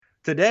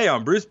Today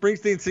on Bruce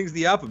Springsteen Sings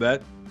the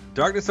Alphabet,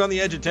 Darkness on the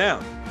Edge of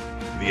Town,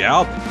 the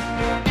album.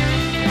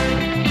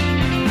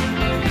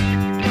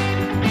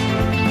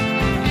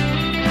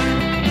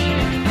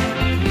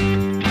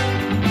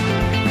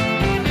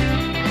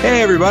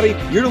 Hey everybody,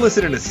 you're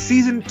listening to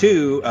Season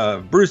 2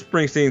 of Bruce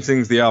Springsteen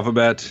Sings the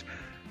Alphabet.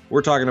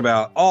 We're talking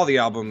about all the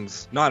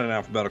albums, not in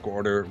alphabetical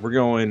order. We're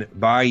going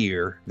by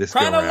year this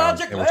go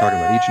around, and we're talking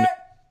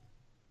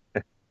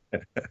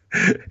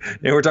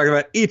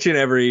about each and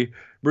every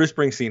Bruce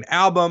Springsteen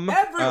album.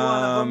 Every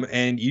one of them.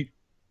 And you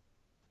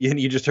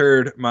just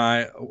heard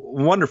my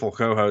wonderful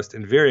co-host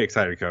and very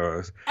excited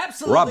co-host,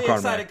 Absolutely Rob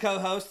excited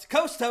Carmack. co-host,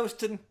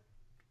 coast-toasting,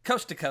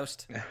 coast to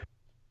coast,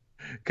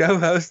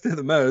 Co-host to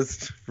the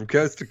most from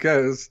coast to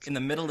coast. in the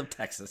middle of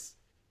Texas.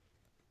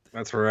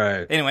 That's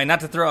right. Anyway,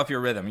 not to throw off your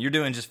rhythm, you're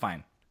doing just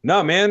fine.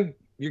 No, man,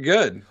 you're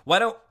good. Why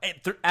don't,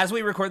 as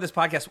we record this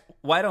podcast,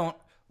 why don't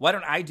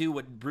I do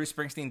what Bruce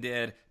Springsteen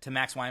did to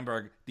Max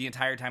Weinberg the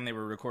entire time they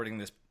were recording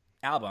this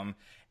album,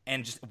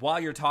 and just while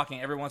you're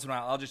talking, every once in a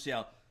while, I'll just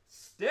yell,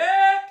 "Stick!"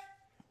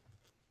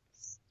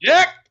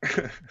 Yeah.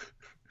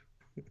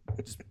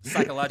 Just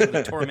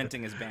psychologically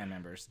tormenting his band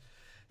members.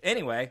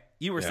 Anyway,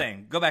 you were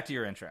saying, go back to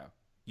your intro.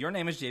 Your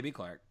name is J.B.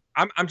 Clark.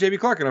 I'm JB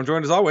Clark, and I'm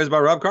joined as always by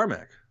Rob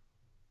Carmack.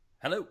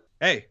 Hello.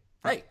 Hey.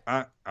 Hey.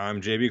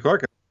 I'm JB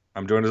Clark.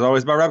 I'm joined as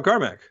always by Rob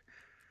Carmack.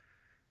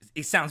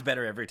 He sounds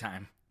better every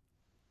time.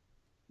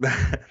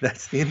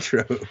 That's the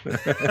intro.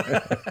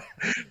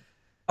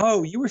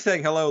 Oh, you were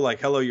saying hello like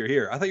hello, you're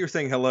here. I thought you were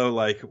saying hello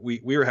like we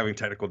were having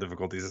technical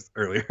difficulties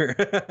earlier.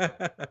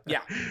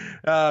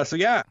 Yeah. So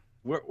yeah,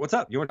 what's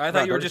up? I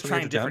thought you were just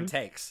trying different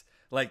takes.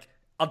 Like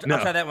I'll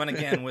try that one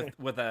again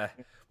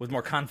with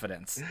more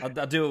confidence.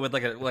 I'll do it with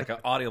like a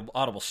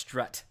audible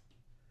strut.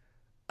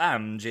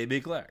 I'm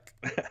JB Clark.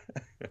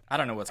 I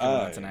don't know what's going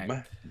on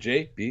tonight.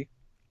 JB.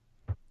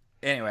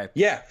 Anyway.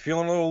 Yeah,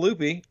 feeling a little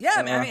loopy.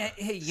 Yeah, man. I mean,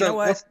 hey, you know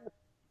what?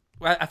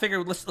 I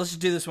figured let's just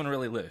do this one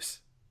really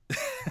loose.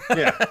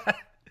 Yeah.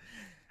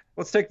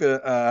 Let's take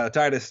the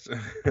tightest,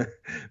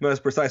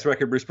 most precise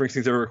record Bruce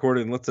Springsteen's ever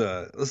recorded, and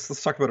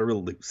let's talk about it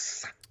real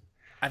loose.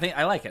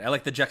 I like it. I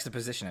like the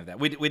juxtaposition of that.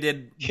 We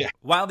did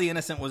Wild the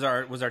Innocent was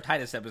our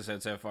tightest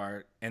episode so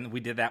far, and we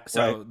did that.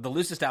 So right. The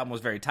loosest album was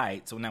very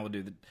tight. So now we'll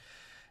do the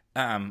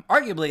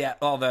arguably,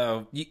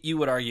 although you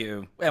would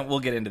argue, and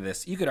we'll get into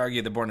this, you could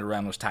argue that Born to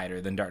Run was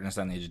tighter than Darkness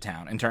on the Edge of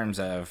Town in terms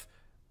of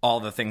all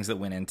the things that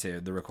went into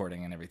the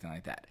recording and everything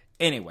like that.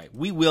 Anyway,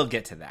 we will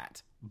get to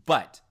that.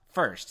 But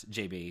first,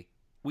 JB,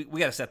 we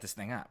got to set this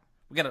thing up.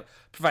 We got to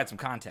provide some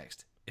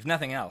context. If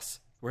nothing else,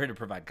 we're here to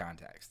provide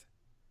context.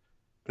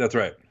 That's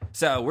right.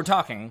 So we're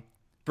talking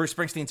Bruce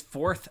Springsteen's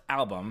fourth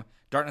album,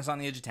 Darkness on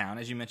the Edge of Town,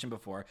 as you mentioned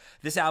before.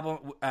 This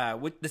album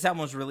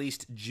was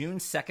released June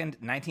 2nd,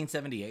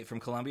 1978 from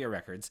Columbia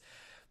Records,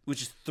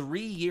 which is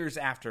 3 years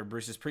after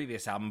Bruce's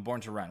previous album,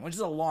 Born to Run, which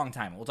is a long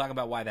time. We'll talk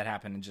about why that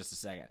happened in just a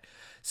second.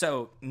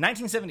 So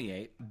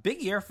 1978,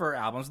 big year for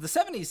albums. The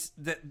 70s,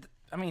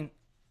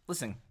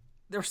 listen,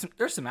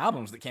 there's some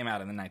albums that came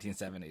out in the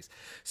 1970s.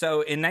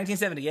 So in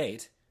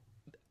 1978,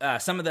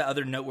 some of the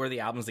other noteworthy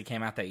albums that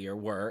came out that year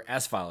were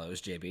as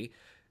follows, JB.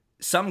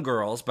 Some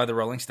Girls by the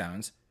Rolling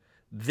Stones,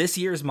 This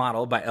Year's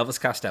Model by Elvis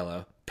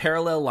Costello,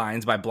 Parallel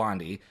Lines by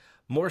Blondie,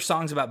 More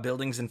Songs About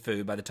Buildings and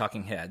Food by the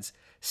Talking Heads,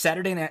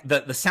 Saturday Night,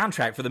 the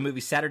soundtrack for the movie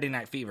Saturday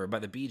Night Fever by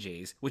the Bee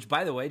Gees, which,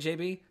 by the way,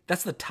 JB,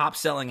 that's the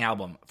top-selling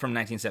album from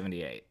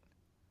 1978.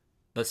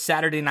 The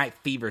Saturday Night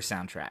Fever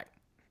soundtrack.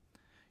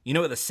 You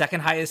know what the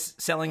second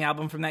highest-selling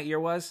album from that year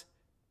was?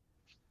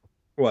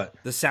 What?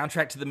 The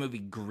soundtrack to the movie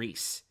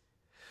Grease.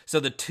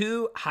 So the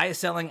two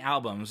highest-selling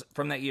albums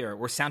from that year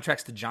were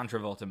soundtracks to John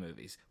Travolta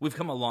movies. We've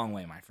come a long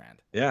way, my friend.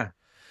 Yeah.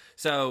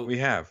 So we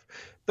have.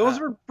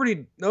 Those were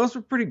pretty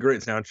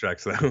great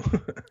soundtracks, though.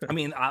 I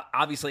mean,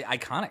 obviously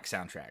iconic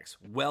soundtracks,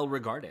 well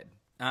regarded.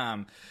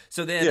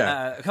 So then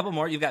a couple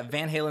more. You've got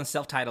Van Halen's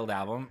self-titled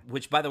album,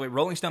 which, by the way,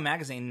 Rolling Stone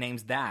magazine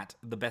names that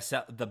the best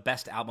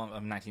album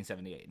of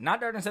 1978.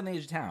 Not Darkness on the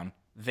Edge of Town,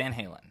 Van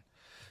Halen.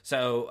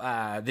 So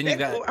then you've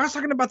got. I was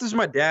talking about this with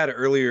my dad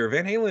earlier.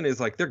 Van Halen is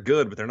like, they're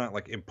good, but they're not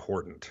like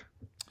important.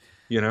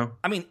 You know?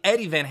 I mean,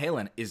 Eddie Van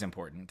Halen is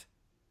important,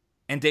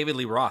 and David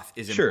Lee Roth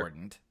is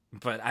important.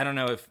 But I don't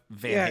know if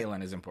Van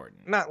Halen is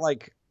important. Not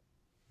like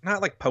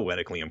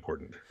poetically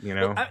important, you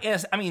know? Well,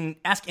 I mean,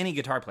 ask any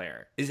guitar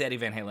player, is Eddie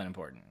Van Halen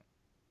important?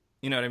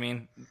 You know what I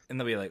mean? And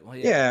they'll be like, well,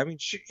 yeah. Yeah, I mean,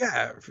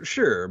 for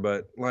sure,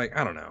 but like,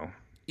 I don't know.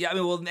 Yeah, I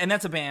mean, well, and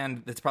that's a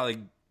band that's probably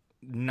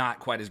not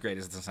quite as great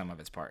as the sum of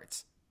its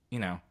parts, you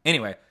know?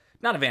 Anyway,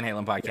 not a Van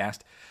Halen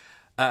podcast.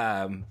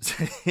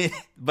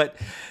 But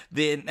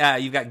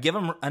then you've got Give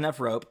 'Em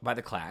Enough Rope by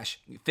The Clash,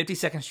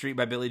 52nd Street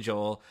by Billy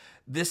Joel.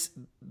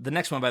 The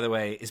next one, by the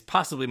way, is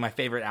possibly my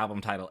favorite album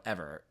title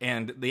ever.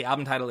 And the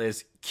album title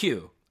is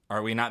Q,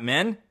 Are We Not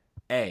Men?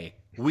 A,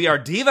 We Are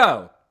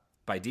Devo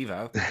by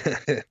Devo.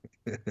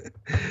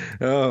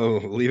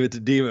 Oh, leave it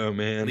to Devo,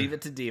 man. Leave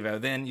it to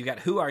Devo. Then you got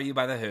Who Are You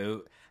by The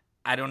Who.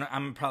 I don't know,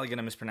 I'm probably going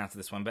to mispronounce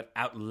this one, but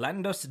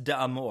Outlandos de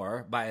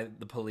Amor by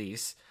The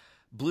Police.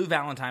 Blue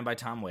Valentine by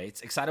Tom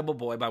Waits, Excitable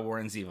Boy by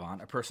Warren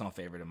Zevon, a personal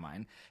favorite of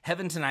mine,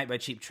 Heaven Tonight by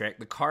Cheap Trick,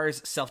 The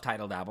Cars'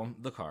 self-titled album,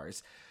 The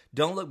Cars,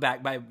 Don't Look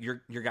Back by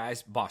your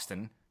guys,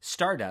 Boston,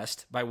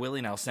 Stardust by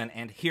Willie Nelson,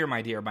 and Here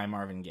My Dear by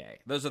Marvin Gaye.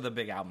 Those are the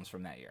big albums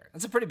from that year.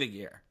 That's a pretty big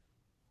year.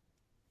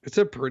 It's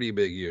a pretty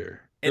big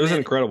year. It was an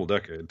incredible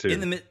decade, too.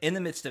 In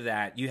the midst of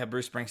that, you have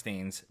Bruce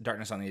Springsteen's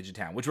Darkness on the Edge of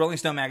Town, which Rolling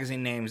Stone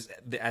magazine names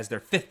as their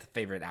 5th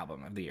favorite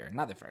album of the year,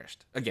 not their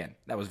first. Again,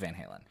 that was Van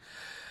Halen.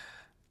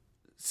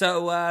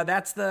 So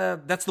that's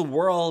the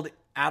world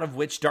out of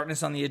which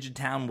Darkness on the Edge of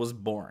Town was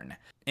born.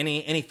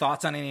 Any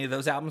thoughts on any of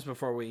those albums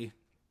before we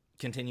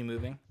continue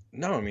moving?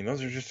 No, I mean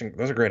those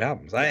are great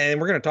albums. And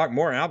we're going to talk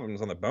more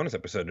albums on the bonus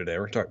episode today.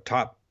 We're going to talk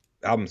top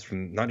albums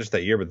from not just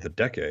that year but the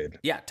decade.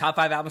 Yeah, top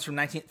 5 albums from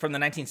the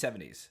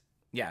 1970s.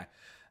 Yeah.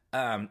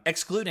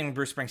 Excluding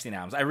Bruce Springsteen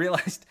albums. I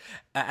realized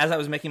as I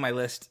was making my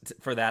list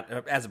for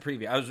that as a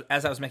preview,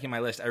 as I was making my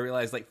list, I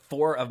realized like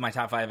 4 of my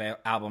top 5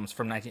 albums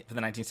for the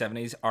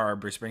 1970s are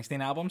Bruce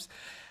Springsteen albums.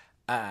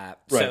 Right.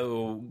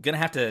 So gonna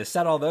have to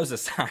set all those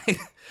aside.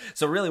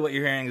 So really what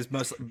you're hearing is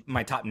most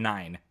my top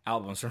 9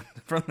 albums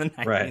from the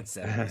 1970s.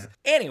 Right.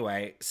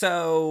 Anyway,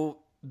 so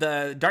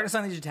the Darkness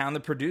on the Edge of Town,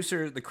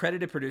 the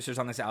credited producers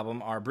on this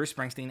album are Bruce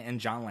Springsteen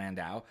and Jon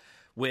Landau,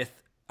 with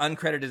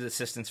uncredited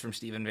assistance from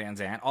Steven Van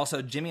Zandt.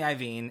 Also, Jimmy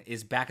Iovine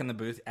is back in the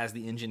booth as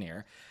the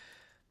engineer.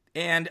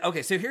 And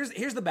okay, so here's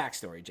the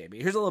backstory,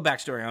 JB. Here's a little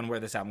backstory on where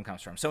this album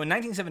comes from. So in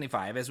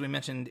 1975, as we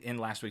mentioned in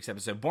last week's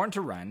episode, Born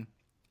to Run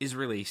is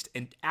released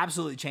and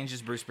absolutely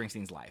changes Bruce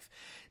Springsteen's life.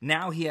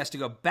 Now he has to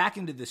go back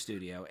into the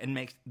studio and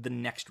make the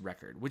next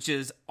record, which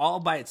is all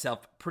by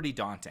itself pretty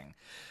daunting.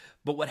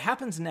 But what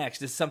happens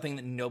next is something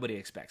that nobody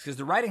expects, because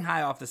they're riding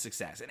high off the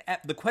success. And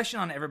the question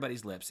on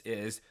everybody's lips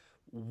is,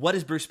 what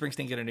is Bruce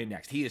Springsteen going to do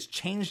next? He has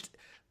changed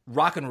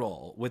rock and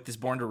roll with this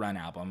Born to Run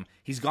album.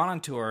 He's gone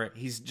on tour.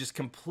 He's just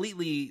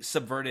completely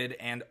subverted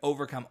and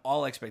overcome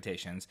all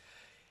expectations.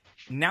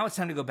 Now it's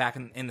time to go back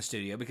in the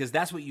studio, because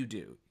that's what you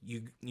do.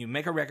 You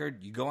make a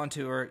record, you go on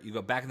tour, you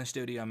go back in the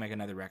studio and make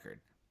another record.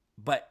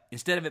 But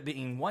instead of it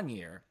being 1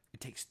 year,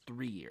 it takes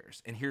 3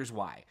 years. And here's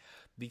why.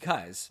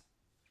 Because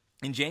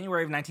in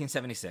January of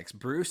 1976,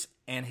 Bruce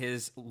and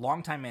his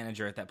longtime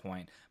manager at that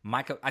point,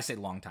 I say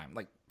longtime,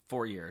 like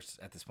 4 years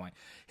at this point,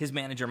 his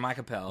manager, Mike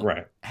Appel,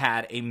 right,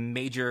 had a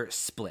major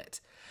split.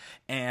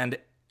 And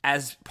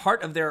as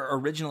part of their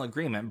original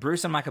agreement,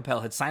 Bruce and Mike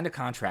Appel had signed a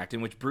contract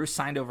in which Bruce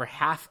signed over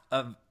half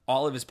of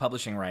all of his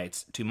publishing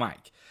rights to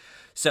Mike.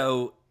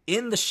 So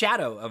in the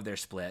shadow of their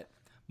split,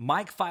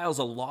 Mike files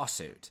a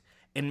lawsuit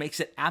and makes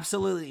it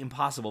absolutely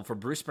impossible for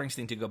Bruce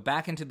Springsteen to go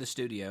back into the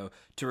studio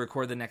to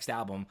record the next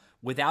album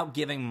without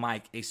giving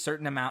Mike a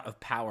certain amount of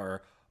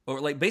power.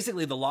 Or like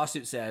basically the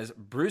lawsuit says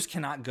Bruce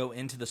cannot go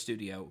into the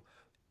studio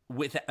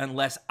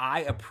unless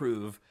I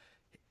approve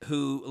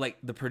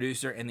the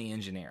producer and the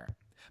engineer.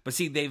 But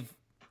see, they've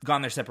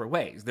gone their separate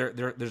ways.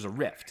 There's a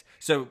rift.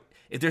 So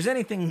if there's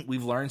anything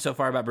we've learned so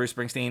far about Bruce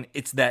Springsteen,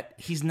 it's that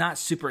he's not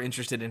super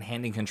interested in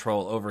handing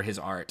control over his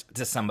art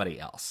to somebody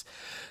else.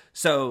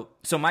 So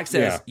Mike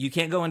says, You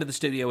can't go into the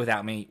studio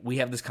without me. We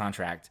have this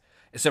contract.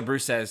 So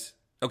Bruce says,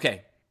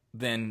 okay,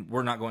 then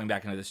we're not going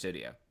back into the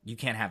studio. You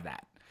can't have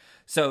that.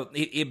 So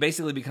it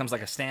basically becomes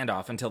like a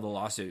standoff until the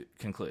lawsuit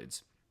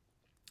concludes.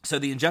 So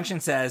the injunction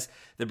says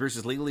that Bruce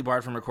is legally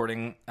barred from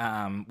recording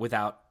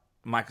without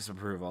Mike's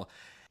approval,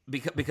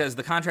 because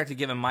the contract had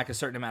given Mike a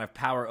certain amount of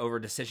power over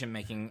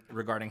decision-making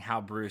regarding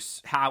how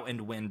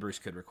and when Bruce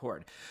could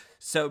record.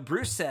 So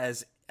Bruce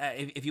says,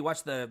 if you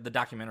watch the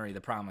documentary,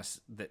 The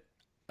Promise, that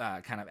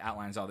kind of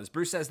outlines all this,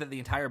 Bruce says that the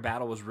entire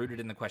battle was rooted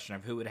in the question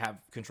of who would have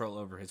control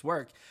over his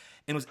work,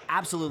 and was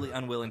absolutely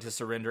unwilling to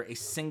surrender a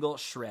single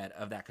shred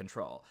of that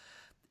control.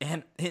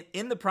 And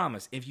in The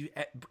Promise,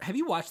 have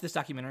you watched this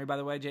documentary, by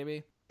the way,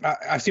 JB?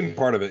 I've seen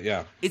part of it,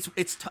 yeah.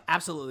 It's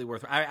absolutely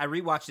worth it. I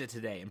rewatched it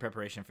today in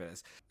preparation for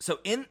this. So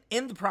in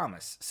The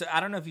Promise, so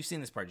I don't know if you've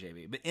seen this part,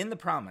 JB, but in The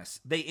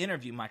Promise, they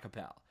interview Mike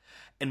Appel.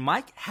 And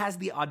Mike has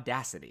the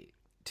audacity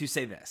to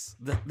say this.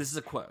 This is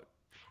a quote.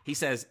 He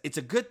says, "It's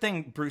a good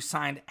thing Bruce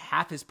signed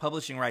half his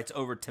publishing rights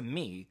over to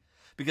me,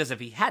 because if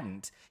he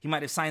hadn't, he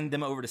might have signed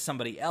them over to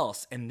somebody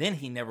else, and then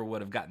he never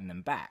would have gotten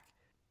them back."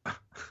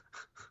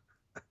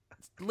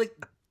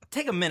 Like,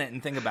 take a minute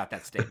and think about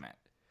that statement.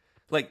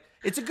 Like,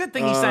 it's a good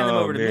thing he signed them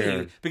over to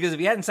me, because if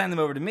he hadn't signed them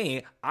over to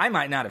me, I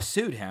might not have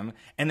sued him,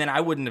 and then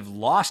I wouldn't have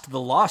lost the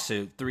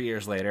lawsuit 3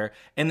 years later,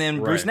 and then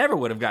Bruce never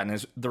would have gotten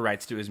the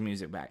rights to his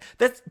music back.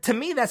 To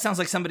me, that sounds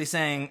like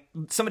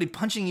somebody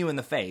punching you in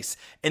the face,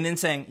 and then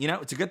saying,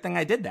 it's a good thing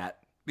I did that,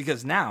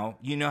 because now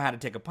you know how to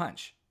take a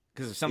punch.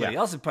 Because if somebody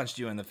else had punched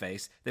you in the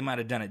face, they might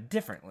have done it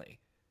differently.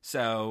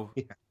 So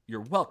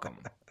you're welcome.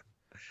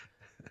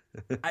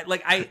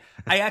 I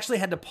actually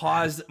had to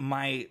pause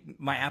my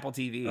Apple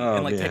TV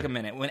and take a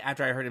minute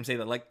after I heard him say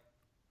that.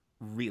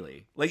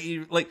 Really,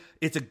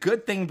 it's a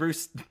good thing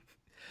Bruce,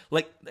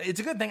 it's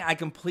a good thing I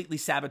completely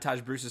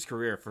sabotaged Bruce's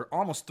career for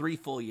almost 3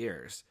 full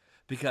years,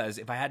 because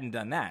if I hadn't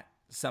done that,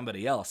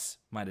 somebody else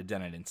might have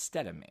done it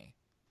instead of me.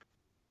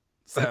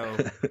 So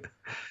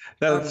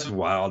That's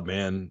wild,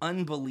 man.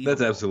 unbelievable.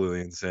 That's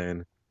absolutely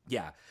insane.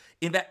 Yeah.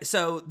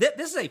 So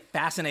this is a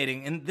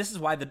fascinating, and this is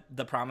why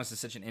the Promise is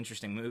such an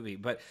interesting movie.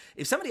 But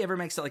if somebody ever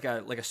makes like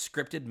a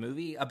scripted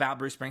movie about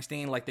Bruce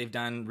Springsteen, like they've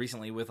done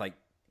recently with like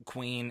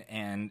Queen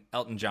and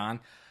Elton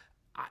John,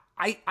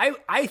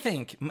 I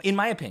think, in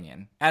my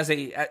opinion, as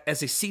a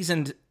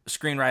seasoned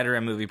screenwriter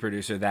and movie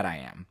producer that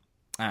I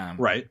am,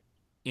 Right.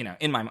 you know,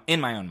 in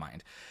my own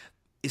mind,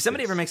 if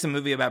somebody ever makes a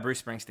movie about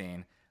Bruce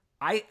Springsteen,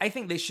 I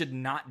think they should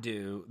not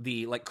do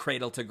the like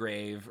cradle to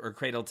grave or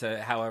cradle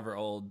to however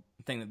old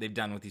thing that they've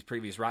done with these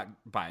previous rock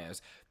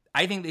bios.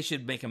 I think they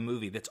should make a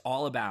movie that's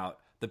all about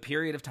the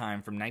period of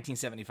time from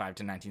 1975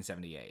 to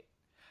 1978.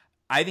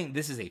 I think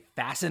this is a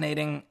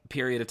fascinating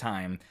period of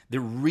time that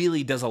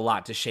really does a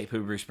lot to shape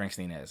who Bruce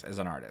Springsteen is as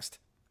an artist.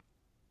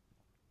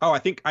 Oh, I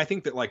think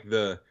that like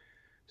the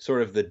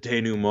sort of the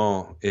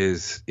denouement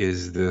is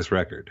this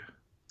record.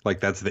 Like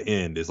that's the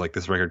end, is like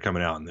this record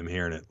coming out and them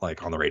hearing it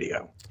like on the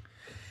radio.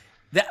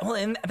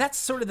 And that's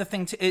sort of the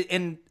thing.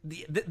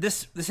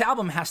 This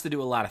album has to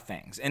do a lot of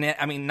things, and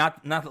I mean,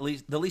 not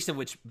the least of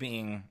which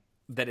being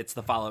that it's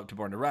the follow up to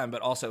Born to Run,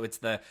 but also it's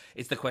the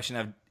question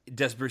of,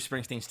 does Bruce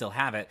Springsteen still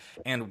have it,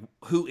 and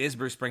who is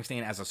Bruce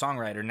Springsteen as a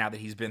songwriter now that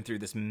he's been through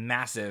this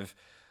massive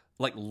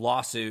like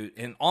lawsuit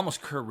and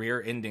almost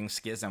career ending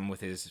schism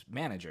with his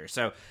manager.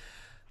 So,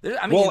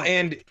 I mean, well,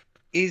 and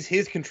is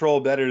his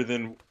control better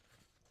than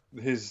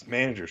his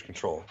manager's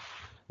control?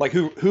 Like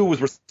who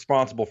was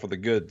responsible for the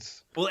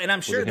goods? Well, and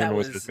I'm sure that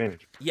was his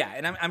manager. Yeah,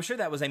 and I'm sure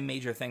that was a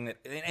major thing that,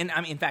 and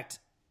I mean, in fact,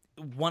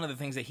 one of the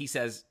things that he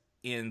says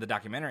in the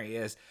documentary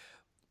is,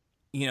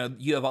 you know,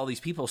 you have all these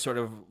people sort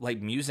of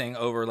like musing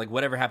over like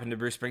whatever happened to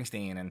Bruce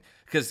Springsteen, and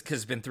because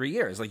it's been 3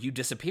 years, like you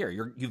disappear,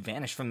 you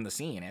vanish from the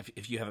scene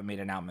if you haven't made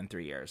an album in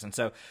 3 years, and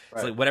so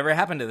it's like whatever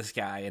happened to this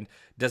guy, and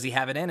does he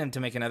have it in him to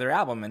make another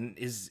album, and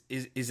is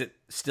it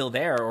still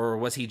there, or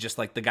was he just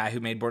like the guy who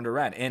made Born to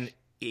Run? And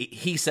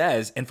he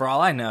says, and for all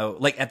I know,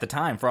 like at the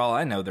time, for all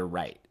I know, they're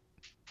right.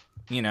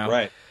 You know,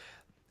 right?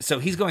 So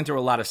he's going through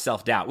a lot of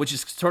self-doubt, which is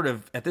sort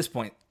of at this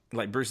point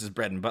like Bruce's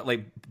bread and butter.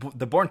 Like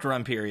the Born to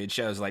Run period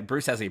shows like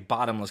Bruce has a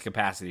bottomless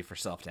capacity for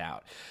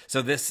self-doubt.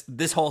 So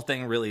this whole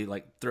thing really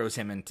like throws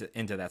him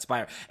into that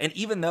spiral. And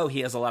even though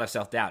he has a lot of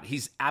self-doubt,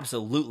 he's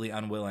absolutely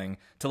unwilling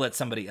to let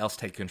somebody else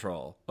take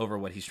control over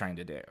what he's trying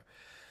to do.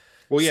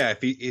 Well, yeah,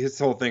 his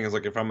whole thing is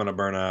like, if I'm going to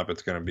burn up,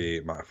 it's going to be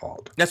my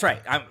fault. That's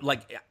right. I'm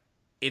like,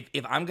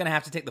 if I'm going to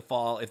have to take the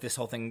fall, if this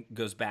whole thing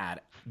goes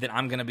bad, then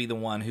I'm going to be the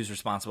one who's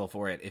responsible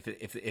for it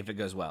if it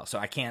goes well. So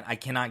I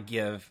cannot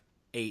give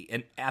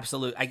I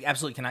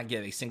absolutely cannot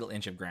give a single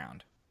inch of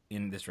ground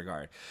in this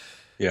regard.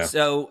 Yeah.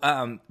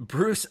 So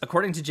Bruce,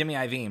 according to Jimmy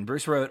Iovine,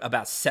 Bruce wrote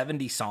about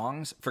 70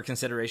 songs for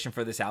consideration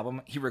for this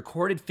album. He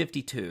recorded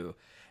 52,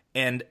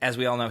 and as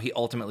we all know, he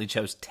ultimately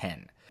chose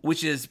 10,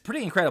 which is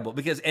pretty incredible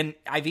because, and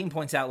Iovine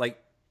points out,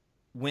 like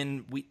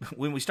when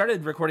we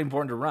started recording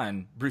Born to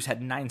Run, Bruce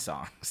had 9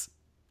 songs.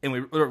 And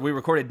we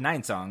recorded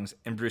 9 songs,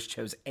 and Bruce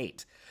chose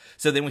 8.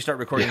 So then we start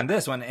recording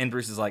this one, and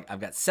Bruce is like, I've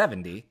got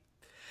 70.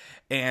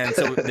 And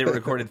so they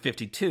recorded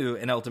 52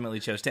 and ultimately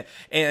chose 10.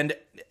 And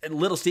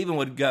Little Steven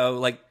would go,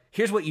 like,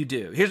 here's what you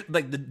do. Here's,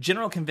 like, the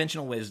general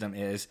conventional wisdom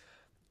is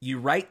you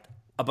write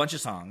a bunch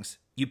of songs,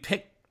 you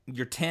pick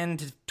your 10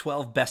 to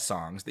 12 best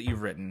songs that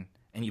you've written,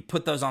 and you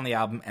put those on the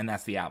album, and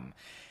that's the album.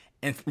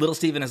 And Little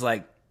Steven is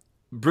like,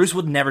 Bruce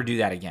would never do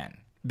that again,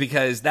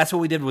 because that's what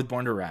we did with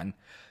Born to Run.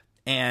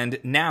 And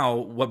now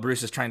what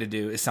Bruce is trying to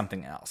do is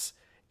something else.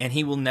 And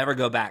he will never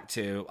go back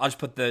to, I'll just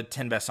put the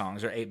 10 best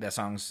songs or 8 best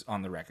songs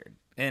on the record.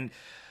 And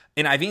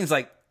Iovane's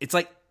like, it's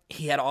like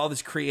he had all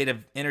this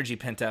creative energy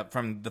pent up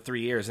from the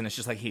 3 years, and it's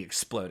just like he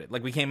exploded.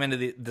 Like we came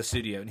into the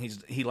studio and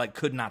he like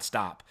could not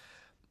stop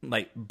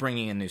like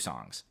bringing in new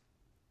songs.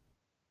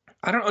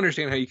 I don't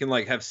understand how you can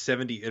like have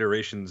 70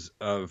 iterations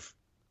of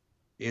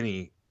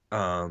any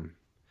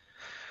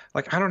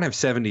like I don't have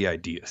 70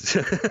 ideas.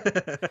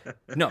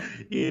 No.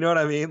 You know what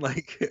I mean?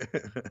 Like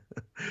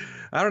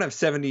I don't have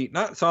 70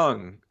 not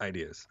song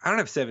ideas. I don't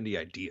have 70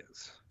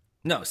 ideas.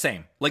 No,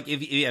 same. Like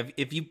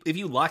if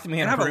you locked me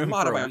in a room I have a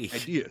lot for of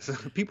ideas.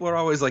 People are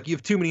always like, you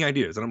have too many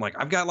ideas, and I'm like,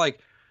 I got like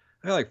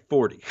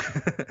 40.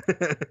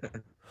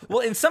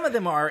 Well, and some of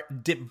them are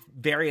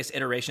various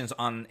iterations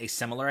on a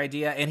similar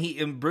idea,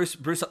 and Bruce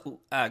refers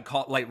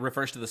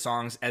to the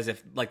songs as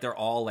if like they're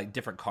all like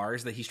different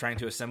cars that he's trying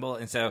to assemble,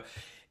 and so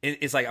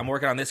it's like I'm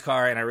working on this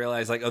car, and I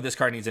realize like, oh, this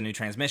car needs a new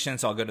transmission,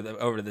 so I'll go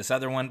over to this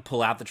other one,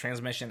 pull out the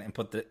transmission, and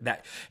put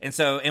that. And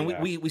so,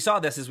 we saw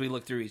this as we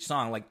looked through each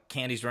song. Like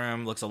Candy's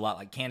Room looks a lot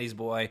like Candy's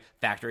Boy.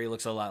 Factory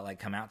looks a lot like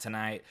Come Out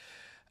Tonight,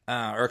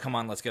 or Come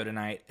On, Let's Go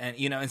Tonight. And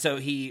and so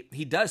he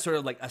does sort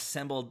of like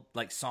assembled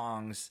like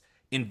songs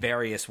in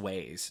various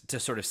ways to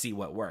sort of see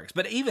what works.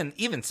 But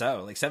even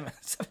so, like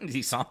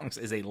 70 songs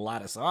is a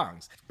lot of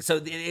songs.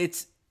 So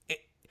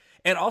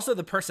and also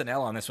the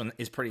personnel on this one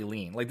is pretty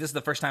lean. Like this is the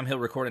first time he'll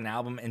record an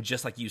album and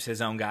just like use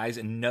his own guys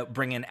and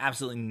bring in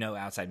absolutely no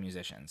outside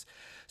musicians.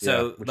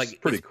 So which like is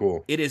pretty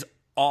cool. It is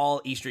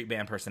all E Street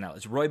Band personnel.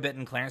 It's Roy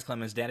Bittan, Clarence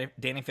Clemens, Danny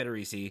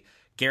Federici,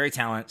 Gary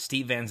Talent,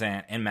 Steve Van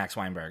Zandt, and Max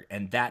Weinberg.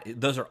 And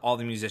those are all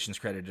the musicians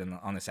credited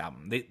on this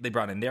album. They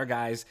brought in their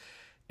guys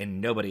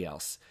and nobody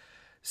else.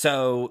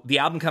 So the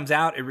album comes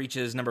out. It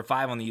reaches number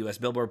 5 on the U.S.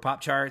 Billboard Pop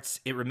charts.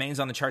 It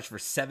remains on the charts for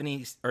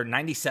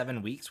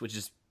 97 weeks, which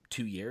is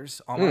 2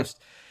 years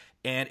almost.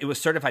 And it was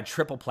certified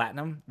triple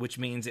platinum, which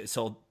means it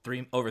sold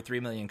over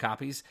 3 million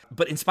copies.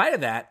 But in spite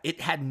of that,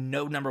 it had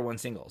no number 1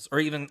 singles, or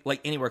even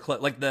like anywhere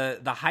close. Like the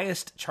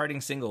highest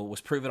charting single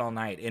was "Prove It All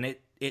Night," and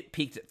it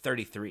peaked at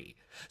 33.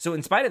 So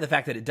in spite of the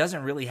fact that it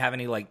doesn't really have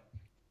any like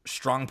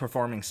strong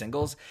performing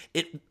singles,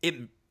 it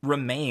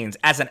remains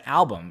as an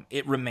album.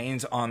 It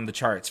remains on the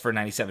charts for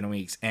 97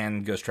 weeks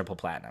and goes triple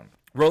platinum.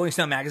 Rolling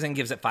Stone magazine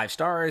gives it 5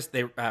 stars.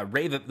 They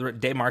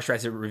Dave Marsh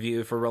writes a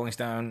review for Rolling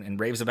Stone and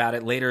raves about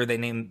it. Later, they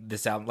named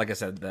this album, like I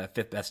said, the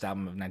 5th best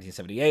album of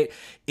 1978.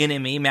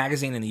 NME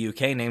magazine in the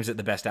UK names it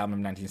the best album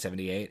of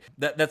 1978.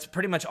 That's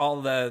pretty much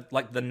all the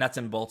nuts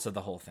and bolts of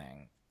the whole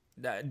thing.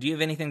 Do you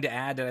have anything to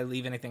add? Did I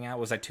leave anything out?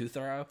 Was I too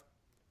thorough?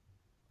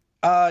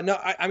 No,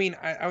 I mean,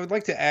 I would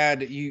like to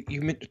add you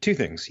 2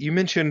 things. You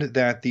mentioned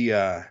that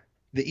the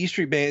E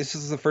Street Band, this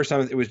is the first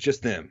time it was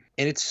just them.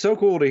 And it's so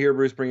cool to hear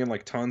Bruce bring in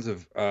like tons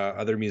of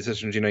other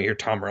musicians. You hear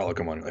Tom Morello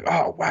come on, like,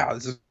 oh, wow,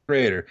 this is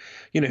great. Or,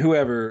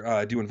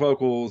 whoever doing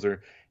vocals,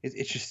 or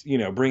it's just,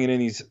 bringing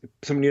in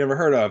someone you never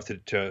heard of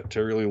to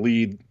really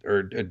lead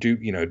or do,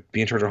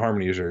 be in charge of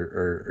harmonies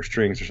or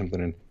strings or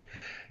something.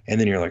 And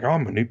then you're like, oh,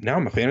 now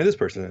I'm a fan of this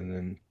person.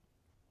 And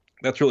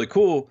that's really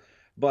cool.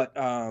 But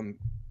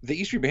the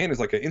E Street Band is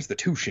like an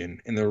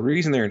institution. And the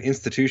reason they're an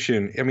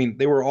institution, I mean,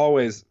 they were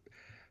always,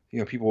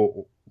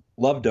 people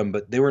loved them,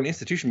 but they were an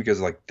institution because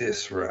like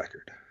this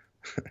record.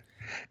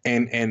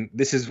 and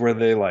this is where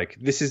they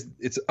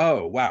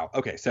oh, wow.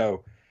 Okay.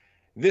 So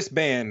this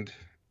band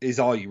is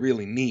all you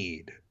really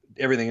need.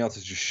 Everything else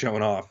is just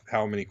showing off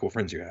how many cool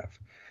friends you have.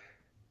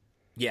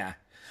 Yeah.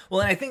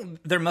 Well, and I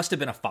think there must have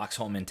been a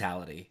foxhole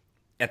mentality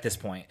at this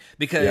point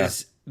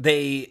because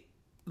they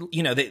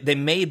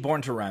made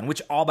Born to Run,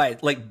 which all by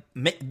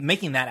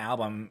making that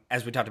album,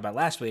 as we talked about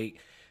last week,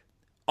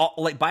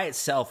 by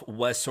itself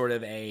was sort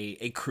of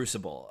a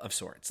crucible of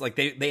sorts. Like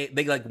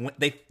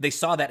they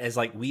saw that as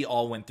like, we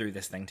all went through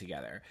this thing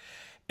together.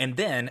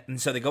 And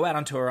so they go out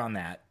on tour on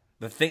that.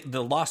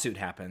 The lawsuit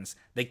happens.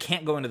 They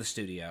can't go into the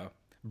studio.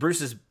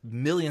 Bruce is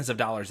millions of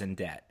dollars in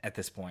debt at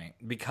this point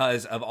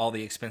because of all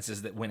the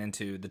expenses that went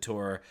into the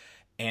tour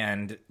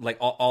and like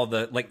all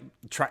the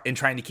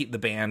trying to keep the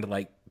band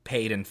like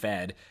paid and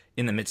fed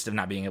in the midst of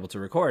not being able to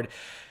record.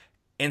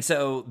 And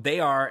so they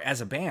are,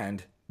 as a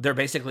band, they're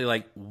basically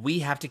like, we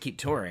have to keep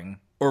touring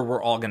or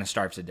we're all going to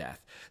starve to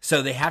death.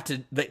 So they have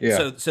to,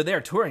 so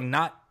they're touring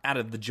not out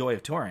of the joy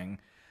of touring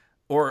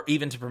or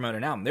even to promote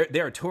an album.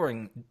 They're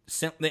touring.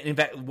 In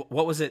fact,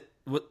 what was it?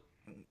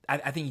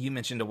 I think you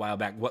mentioned a while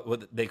back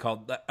what they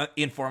called,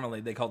 informally,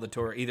 they called the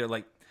tour either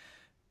like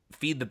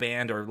feed the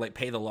band or like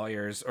pay the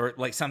lawyers or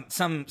like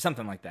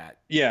something like that.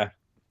 Yeah.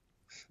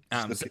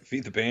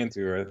 Feed the band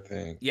tour, I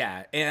think.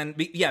 Yeah, and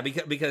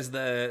because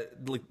the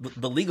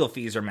legal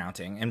fees are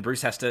mounting, and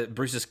Bruce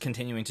is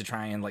continuing to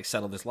try and like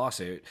settle this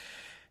lawsuit.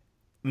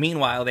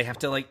 Meanwhile, they have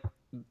to like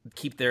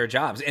keep their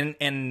jobs.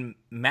 And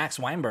Max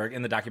Weinberg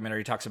in the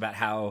documentary talks about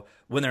how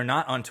when they're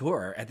not on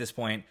tour at this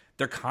point,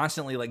 they're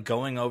constantly like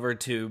going over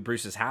to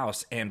Bruce's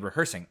house and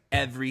rehearsing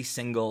every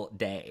single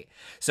day.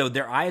 So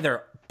they're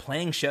either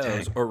playing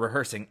shows or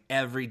rehearsing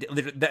every day.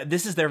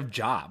 This is their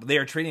job. They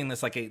are treating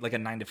this like a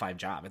 9-to-5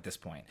 job at this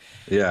point.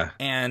 Yeah.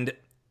 And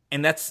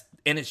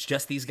it's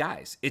just these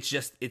guys.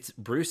 It's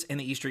Bruce and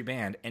the E Street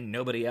Band and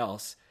nobody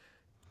else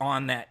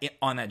on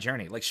that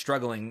journey, like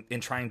struggling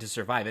and trying to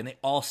survive. And they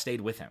all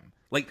stayed with him.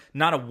 Like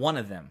not a one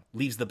of them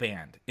leaves the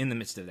band in the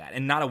midst of that.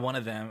 And not a one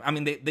of them, I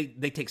mean,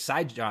 they take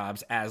side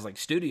jobs as like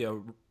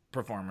studio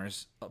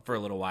performers for a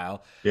little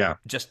while. Yeah.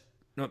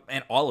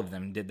 And all of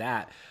them did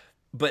that.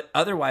 But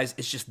otherwise,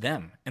 it's just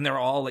them. And they're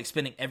all like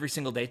spending every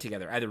single day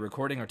together, either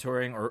recording or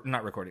touring, or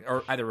not recording,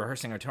 or either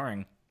rehearsing or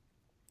touring.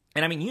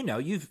 And I mean,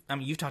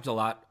 you've talked a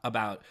lot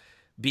about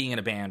being in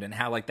a band and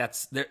how like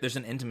there's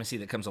an intimacy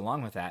that comes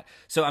along with that.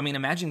 So, I mean,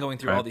 imagine going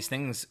through all these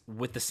things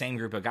with the same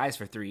group of guys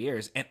for 3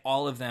 years, and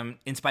all of them,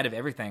 in spite of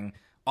everything,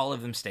 all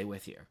of them stay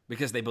with you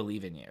because they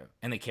believe in you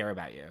and they care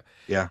about you.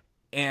 Yeah.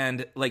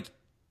 And like,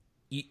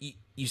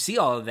 you see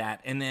all of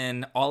that, and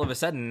then all of a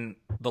sudden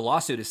the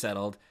lawsuit is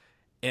settled.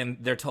 And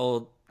they're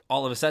told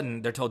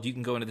you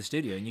can go into the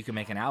studio and you can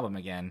make an album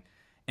again.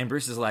 And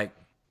Bruce is like,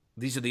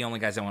 these are the only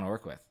guys I want to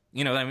work with.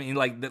 You know what I mean?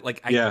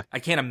 I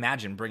can't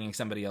imagine bringing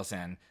somebody else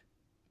in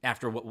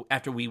after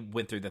we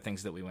went through the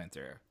things that we went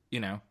through, you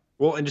know?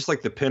 Well, and just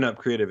like the pin-up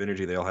creative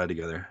energy they all had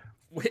together.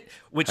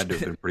 Which had to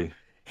have been pretty...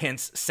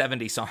 hence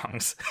 70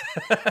 songs.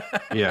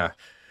 Yeah.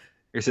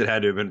 I guess it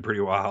had to have been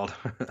pretty wild.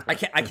 I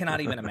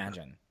cannot even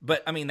imagine.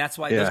 But I mean, that's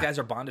why those guys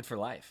are bonded for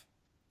life,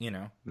 you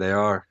know? They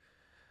are.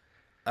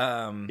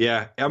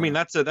 Yeah, I mean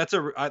there's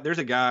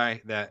a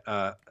guy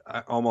that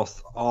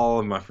almost all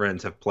of my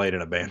friends have played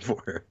in a band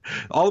for.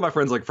 All of my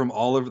friends like from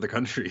all over the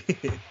country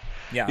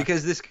Yeah.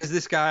 Because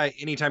this guy,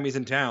 anytime he's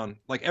in town,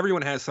 like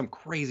everyone has some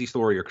crazy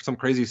story or some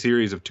crazy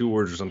series of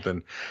tours or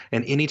something.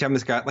 And anytime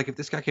this guy, like if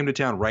this guy came to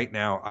town right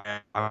now,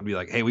 I would be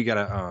like, hey, we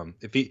gotta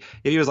if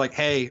he was like,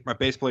 hey, my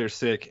bass player's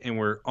sick and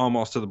we're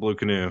almost to the Blue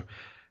Canoe,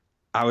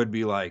 I would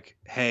be like,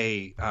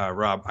 hey,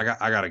 Rob,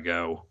 I gotta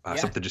go.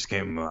 Something just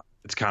came up.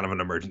 It's kind of an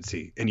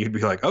emergency. And you'd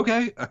be like,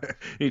 okay. And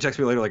you text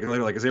me later,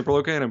 like, is April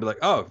okay? And I'd be like,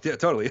 oh, yeah,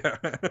 totally. Yeah.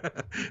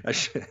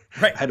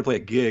 I had to play a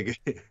gig.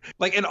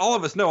 Like, and all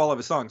of us know all of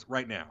his songs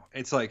right now.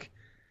 It's like,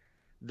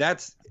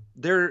 there's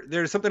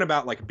something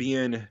about like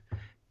being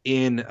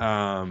in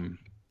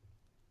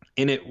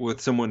it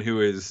with someone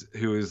who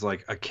is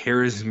like a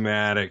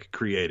charismatic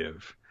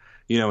creative,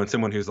 you know, and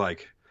someone who's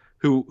like,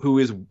 who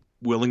is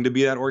willing to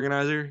be that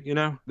organizer, you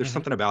know. There's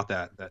something about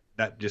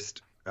that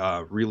just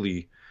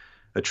really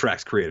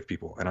attracts creative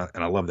people, and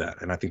I love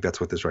that, and I think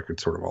that's what this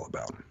record's sort of all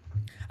about.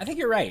 I think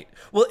you're right.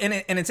 Well, and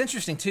it's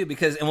interesting too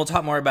because, and we'll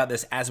talk more about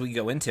this as we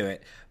go into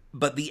it,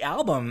 but the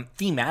album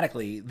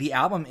thematically, the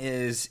album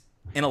is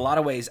in a lot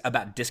of ways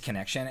about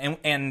disconnection,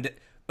 and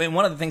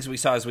one of the things we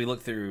saw as we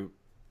looked through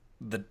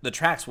the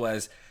tracks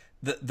was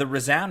the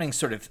resounding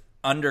sort of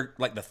under,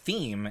 like, the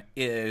theme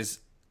is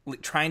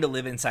trying to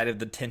live inside of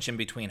the tension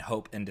between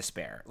hope and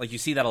despair. Like, you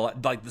see that a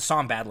lot. Like, the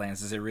song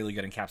Badlands is a really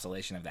good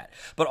encapsulation of that.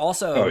 But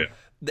also,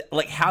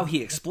 like, how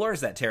he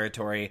explores that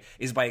territory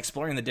is by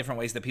exploring the different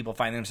ways that people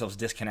find themselves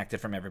disconnected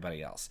from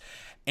everybody else.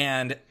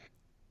 And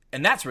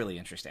that's really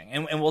interesting.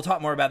 And we'll talk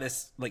more about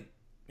this, like,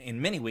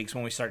 in many weeks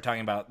when we start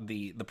talking about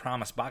the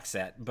Promise box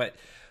set. But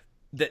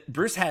that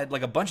Bruce had,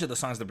 like, a bunch of the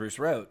songs that Bruce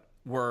wrote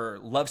were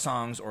love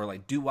songs or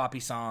like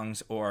doo-woppy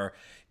songs or,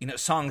 you know,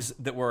 songs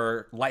that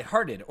were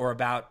lighthearted or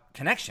about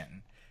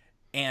connection.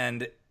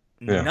 And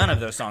none of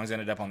those songs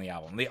ended up on the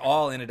album. They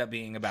all ended up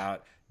being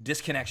about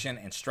disconnection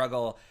and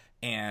struggle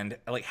and,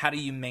 like, how do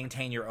you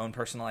maintain your own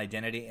personal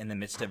identity in the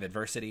midst of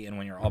adversity and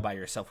when you're all by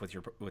yourself with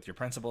your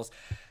principles.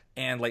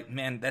 And, like,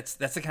 man, that's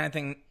the kind of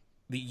thing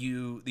that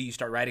you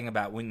start writing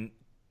about when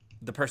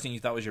the person you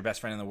thought was your best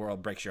friend in the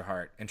world breaks your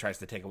heart and tries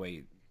to take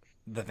away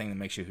the thing that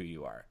makes you who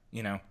you are,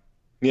 you know?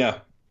 Yeah.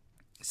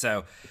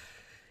 So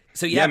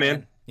yeah,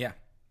 man. Yeah.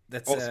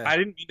 That's. Well, I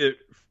didn't mean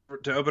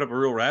to open up a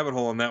real rabbit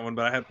hole on that one,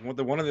 but I had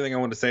one other thing I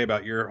wanted to say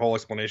about your whole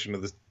explanation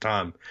of this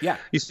time. Yeah.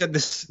 You said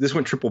this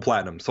went triple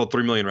platinum, sold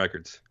 3 million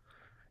records.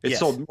 It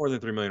sold more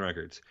than 3 million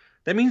records.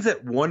 That means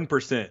that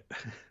 1%,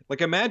 like,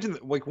 imagine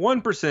like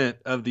 1%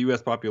 of the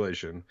U.S.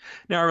 population.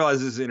 Now I realize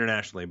this is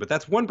internationally, but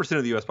that's 1%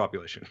 of the U.S.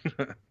 population.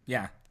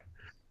 Yeah.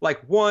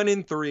 Like 1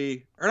 in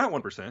 3, or not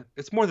 1%.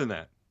 It's more than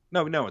that.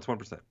 No, it's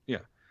 1%. Yeah.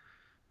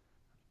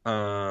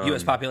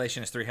 U.S.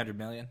 population is 300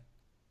 million.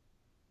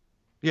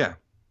 Yeah.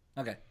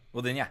 Okay.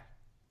 Well, then, yeah.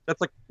 That's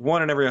like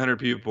 1 in every 100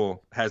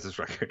 people has this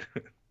record.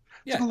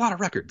 It's a lot of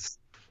records.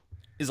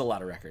 Is a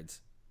lot of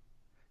records.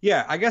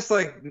 Yeah, I guess,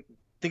 like,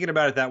 thinking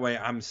about it that way,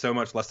 I'm so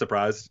much less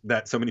surprised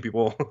that so many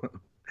people,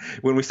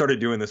 when we started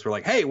doing this, were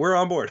like, "Hey, we're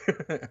on board."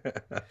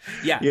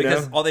 Yeah,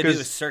 because all they do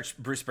is search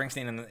Bruce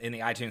Springsteen in the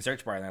iTunes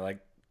search bar, and they're like,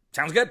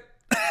 "Sounds good."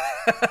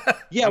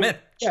 Yeah, I'm in.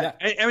 Yeah.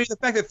 I mean, the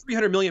fact that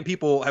 300 million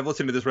people have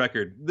listened to this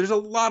record, there's a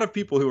lot of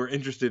people who are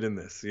interested in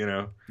this, you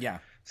know? Yeah.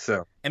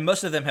 So, and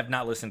most of them have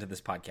not listened to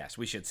this podcast,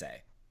 we should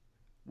say.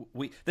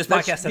 This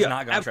podcast has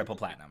not gone triple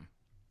platinum.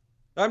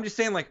 I'm just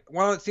saying, like,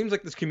 while it seems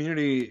like this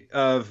community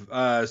of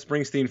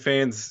Springsteen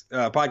fans,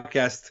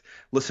 podcast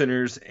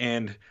listeners,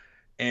 and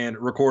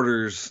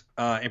recorders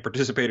and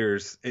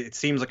participators, it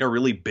seems like a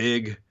really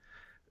big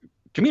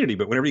community.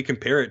 But whenever you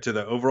compare it to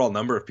the overall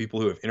number of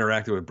people who have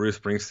interacted with Bruce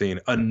Springsteen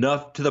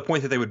enough to the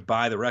point that they would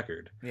buy the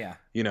record,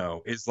 you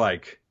know, it's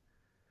like,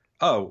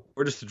 oh,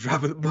 we're just a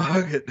drop in the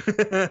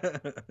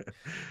bucket.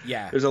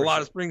 Yeah, there's a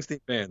lot of Springsteen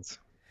fans.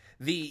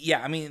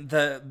 I mean,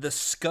 the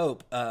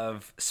scope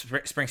of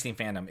Springsteen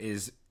fandom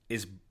is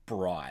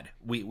broad.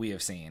 We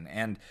have seen,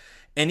 and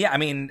yeah, I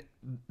mean,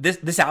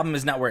 this album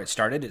is not where it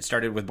started. It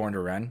started with Born to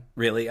Run,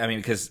 really. I mean,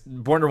 because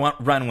Born to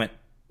Run went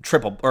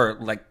triple or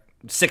like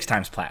 6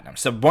 times platinum.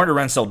 So Born to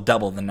Run sold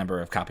double the number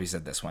of copies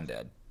that this one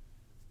did.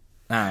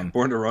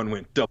 Born to Run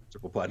went double,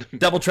 triple platinum.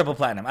 Double, triple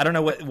platinum. I don't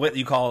know what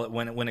you call it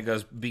when it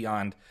goes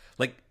beyond,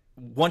 like,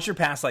 once you're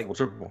past like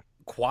triple.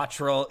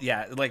 Quattro,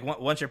 yeah, like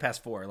once you're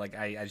past 4, like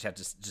I just have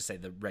to just say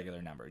the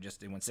regular number.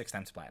 Just it went 6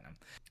 times platinum.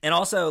 And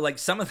also, like,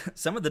 some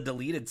of the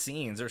deleted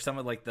scenes or some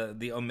of like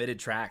the omitted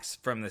tracks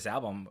from this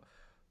album,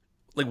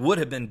 like, would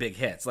have been big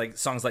hits, like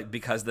songs like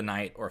Because the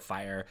Night or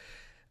Fire.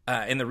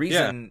 And the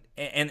reason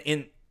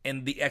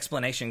and the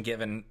explanation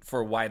given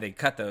for why they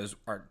cut those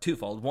are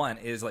twofold. One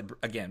is, like,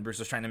 again, Bruce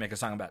was trying to make a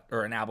song about,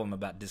 or an album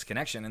about,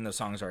 disconnection, and those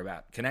songs are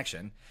about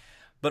connection.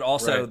 But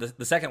also,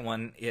 the second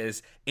one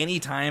is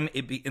anytime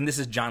and this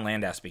is John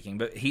Landau speaking,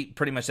 but he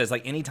pretty much says,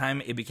 like,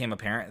 anytime it became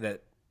apparent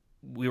that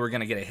we were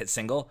going to get a hit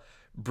single,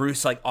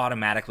 Bruce, like,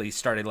 automatically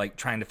started, like,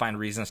 trying to find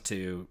reasons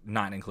to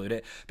not include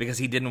it because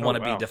he didn't want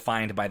to be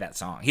defined by that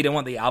song. He didn't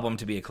want the album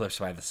to be eclipsed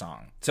by the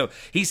song. So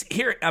he's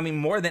here, I mean,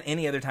 more than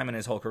any other time in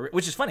his whole career,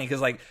 which is funny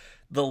because, like,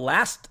 the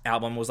last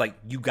album was like,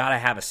 you got to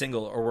have a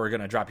single or we're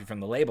going to drop you from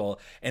the label.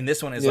 And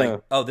this one is like,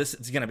 oh, this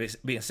is going to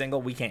be a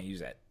single. We can't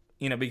use it.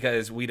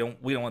 because we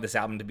don't want this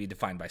album to be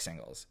defined by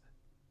singles.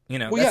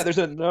 Well, yeah, there's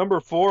a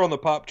number 4 on the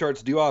Pop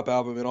Charts doo-wop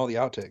album and all the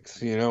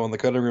outtakes. On the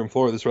cutting room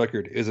floor, this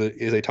record is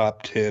a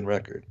top 10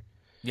 record.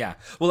 Yeah.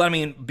 Well, I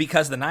mean,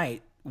 Because the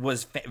Night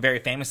was very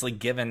famously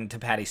given to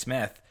Patti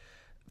Smith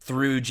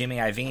through Jimmy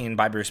Iovine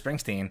by Bruce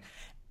Springsteen,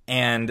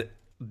 and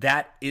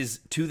that is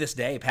to this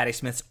day Patti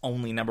Smith's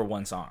only number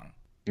 1 song.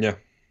 Yeah.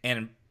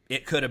 And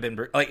it could have been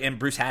and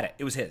Bruce had it.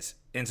 It was his.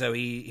 And so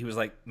he was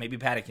like, maybe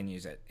Patti can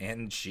use it,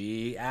 and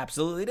she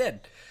absolutely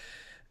did.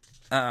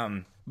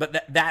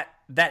 But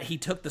that he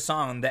took the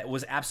song that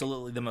was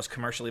absolutely the most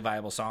commercially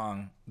viable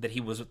song that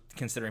he was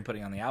considering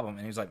putting on the album,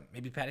 and he was like,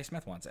 maybe Patti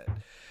Smith wants it.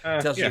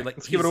 Tells you,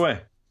 let's give it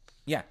away.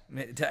 Yeah,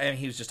 and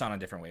he was just on a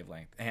different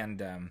wavelength,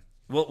 and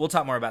we'll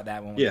talk more about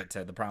that when we get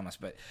to The Promise.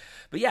 But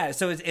yeah,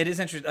 so it is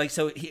interesting. Like,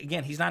 so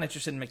he's not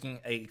interested in making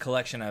a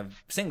collection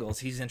of singles.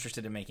 He's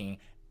interested in making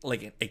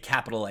like a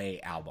capital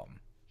A album.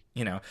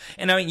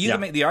 And I mean, you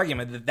can make the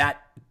argument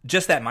that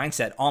just that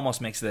mindset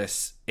almost makes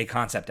this a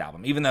concept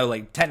album, even though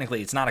like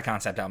technically it's not a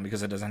concept album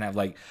because it doesn't have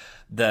like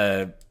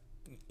the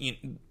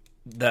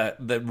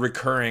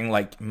recurring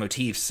like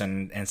motifs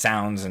and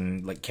sounds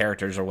and like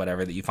characters or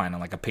whatever that you find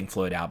on like a Pink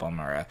Floyd album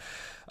or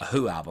a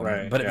Who album.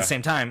 Right, but at the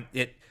same time,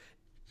 it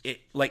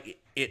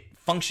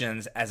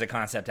functions as a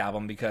concept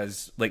album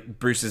because like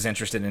Bruce is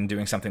interested in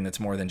doing something that's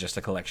more than just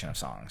a collection of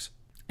songs.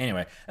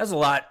 Anyway, that's a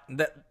lot.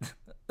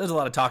 There's a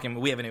lot of talking,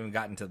 but we haven't even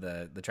gotten to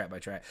the track by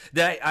track.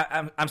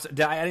 I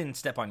didn't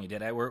step on you,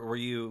 did I? Were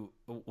you?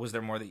 Was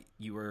there more that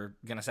you were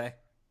gonna say?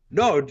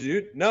 No,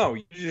 dude. No,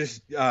 you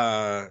just.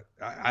 I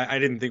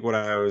didn't think what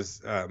I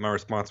was. My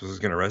response was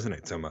going to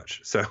resonate so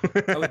much. So.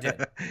 Oh, it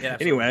did. Yeah.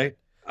 Anyway,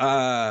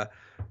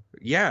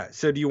 yeah.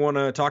 So, do you want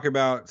to talk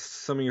about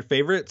some of your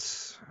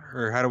favorites,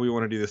 or how do we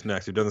want to do this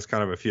next? We've done this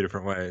kind of a few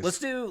different ways. Let's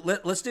do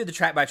the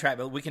track by track,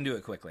 but we can do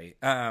it quickly.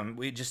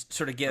 We just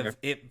sort of give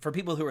it for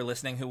people who are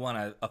listening who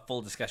want a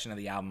full discussion of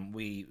the album.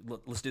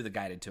 Let's do the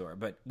guided tour,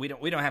 but we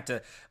don't have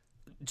to.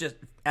 Just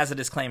as a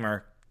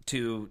disclaimer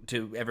to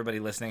everybody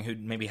listening who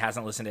maybe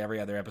hasn't listened to every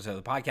other episode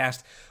of the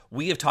podcast,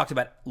 we have talked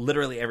about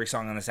literally every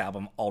song on this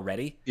album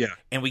already. Yeah,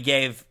 and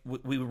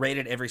we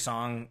rated every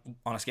song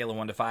on a scale of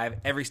 1 to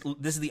 5.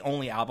 This is the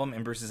only album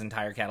in Bruce's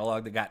entire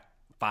catalog that got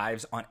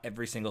 5s on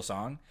every single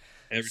song.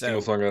 Every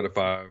single song got a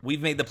 5.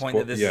 We've made the point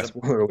that this is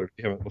spoiler alert,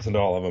 you haven't listened to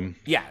all of them.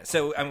 Yeah,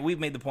 so I mean, we've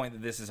made the point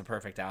that this is a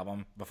perfect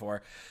album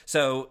before.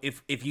 So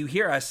if you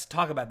hear us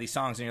talk about these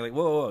songs and you're like,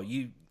 whoa,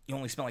 you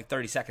only spent like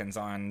 30 seconds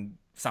on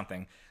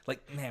something,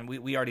 like, man,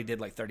 we already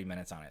did like 30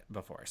 minutes on it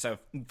before. So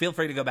feel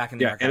free to go back in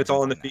the archives. And it's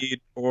all in the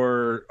feed,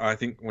 or I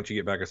think once you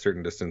get back a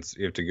certain distance,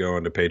 you have to go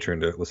onto Patreon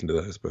to listen to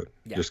those. But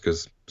just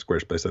because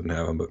Squarespace doesn't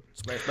have them, but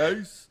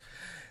Squarespace.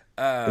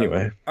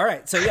 Anyway, all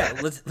right. So yeah,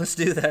 let's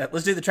do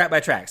the track by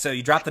track. So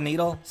you drop the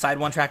needle. Side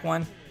 1, track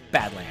 1,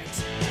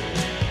 Badlands.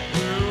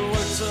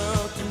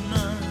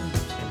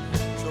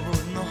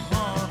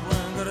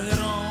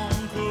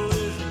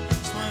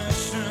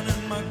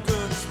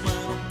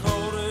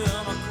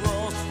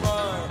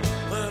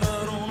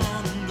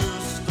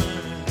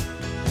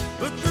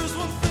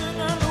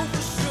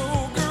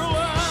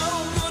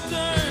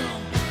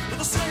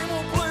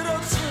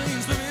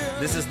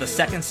 This is the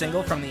second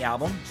single from the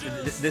album.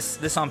 This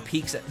song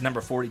peaks at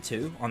number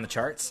 42 on the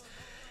charts.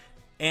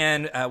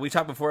 And we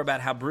talked before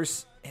about how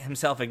Bruce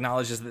himself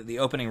acknowledges that the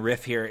opening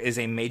riff here is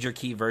a major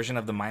key version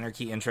of the minor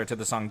key intro to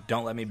the song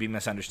Don't Let Me Be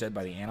Misunderstood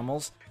by the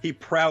Animals. He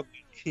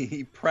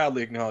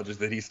proudly acknowledges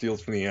that he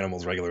steals from the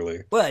Animals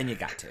regularly. Well, and you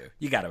got to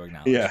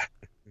acknowledge. Yeah.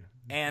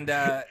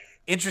 And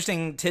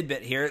interesting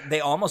tidbit here,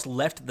 they almost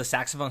left the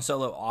saxophone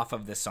solo off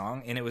of this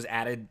song, and it was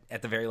added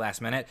at the very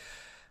last minute.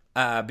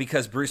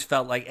 Because Bruce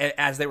felt like,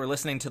 as they were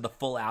listening to the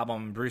full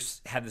album,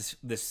 Bruce had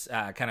this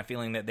kind of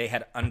feeling that they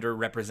had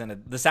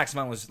underrepresented. The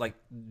saxophone was like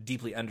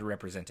deeply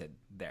underrepresented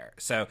there.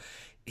 So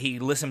he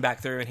listened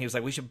back through and he was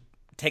like, we should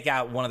take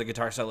out one of the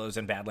guitar solos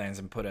in Badlands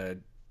and put a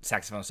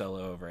saxophone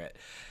solo over it.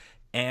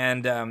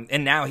 And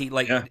now he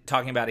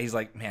talking about it, he's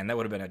like, man, that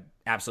would have been an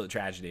absolute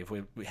tragedy if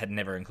we had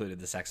never included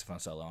the saxophone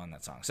solo on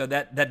that song. So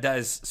that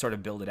does sort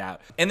of build it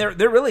out. And there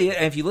really,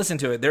 if you listen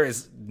to it, there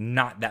is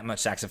not that much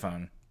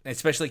saxophone.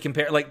 Especially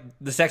like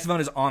the saxophone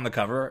is on the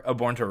cover of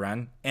Born to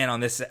Run, and on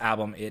this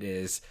album it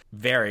is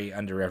very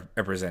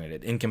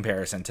underrepresented in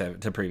comparison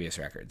to previous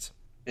records.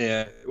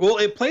 Yeah, well,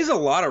 it plays a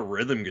lot of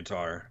rhythm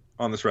guitar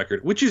on this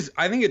record, which is,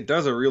 I think it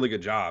does a really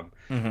good job.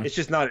 Mm-hmm. It's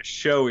just not as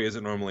showy as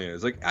it normally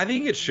is. Like, I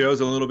think it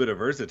shows a little bit of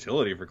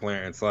versatility for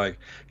Clarence. Like,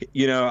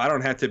 I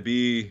don't have to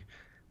be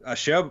a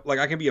show, like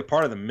I can be a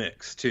part of the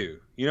mix too.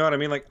 You know what I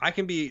mean? Like, I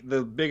can be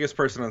the biggest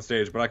person on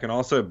stage, but I can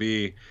also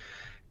be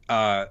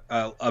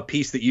a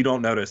piece that you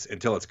don't notice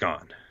until it's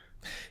gone.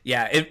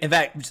 Yeah, in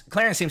fact,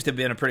 Clarence seems to have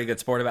been a pretty good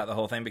sport about the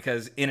whole thing,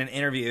 because in an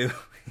interview,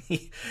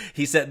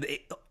 he said,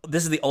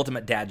 this is the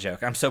ultimate dad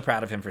joke. I'm so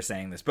proud of him for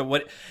saying this.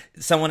 But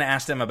someone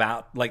asked him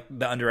about like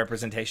the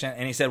underrepresentation,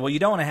 and he said, well, you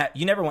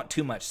never want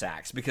too much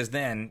sax, because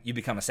then you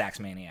become a sax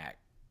maniac.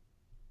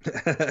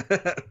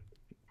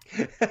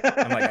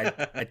 I'm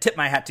like, I tip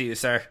my hat to you,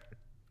 sir.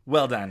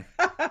 Well done.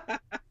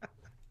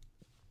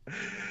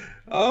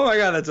 Oh my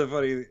god, that's so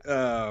funny.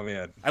 Oh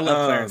man, I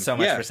love Clarence so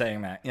much for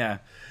saying that. Yeah.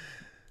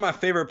 My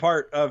favorite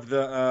part of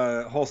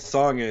the whole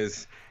song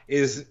is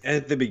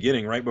at the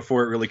beginning, right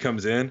before it really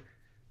comes in.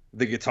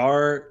 The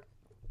guitar,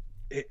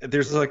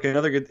 there's like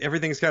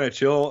everything's kind of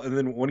chill, and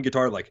then one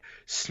guitar like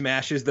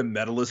smashes the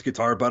metalist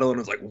guitar pedal, and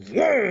it's like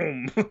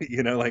whoom,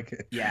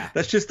 like Yeah.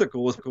 that's just the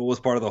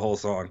coolest part of the whole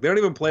song. They don't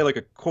even play like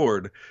a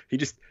chord. He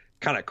just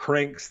kind of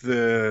cranks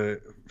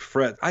the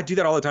fret. I do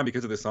that all the time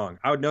because of this song.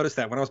 I would notice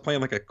that when I was playing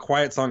like a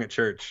quiet song at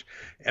church,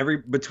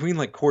 between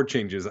like chord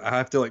changes, I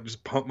have to like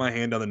just pump my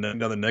hand down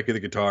the neck of the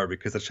guitar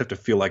because I just have to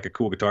feel like a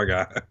cool guitar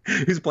guy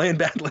who's playing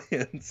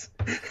Badlands.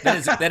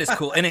 That is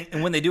cool.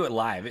 And when they do it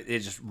live, it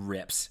just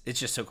rips.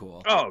 It's just so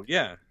cool. Oh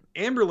yeah.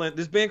 Amberlin,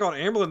 this band called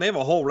Amberlin, they have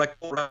a whole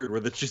record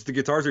where it's just the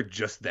guitars are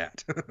just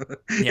that. And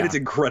it's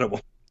incredible.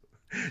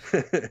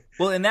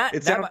 Well, and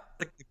it sounds like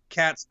the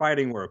Cats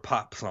fighting were a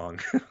pop song.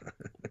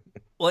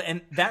 Well,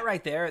 and that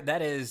right there,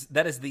 that is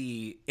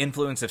the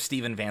influence of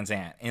Steven Van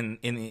Zandt in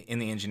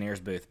the engineer's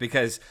booth,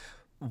 because,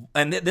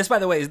 and this, by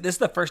the way, this is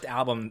the first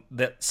album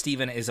that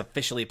Steven is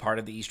officially part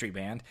of the E Street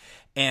Band,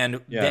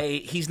 and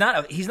he's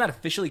not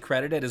officially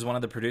credited as one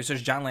of the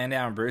producers. John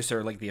Landau and Bruce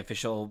are like the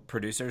official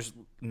producers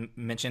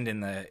mentioned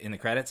in the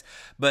credits,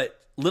 but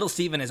Little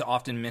Steven is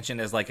often mentioned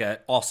as like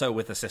also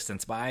with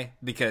assistance by,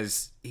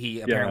 because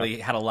he apparently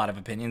had a lot of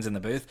opinions in the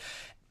booth.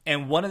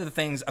 And one of the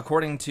things,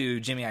 according to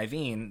Jimmy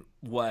Iovine,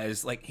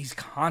 was like he's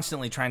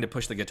constantly trying to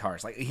push the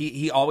guitars. Like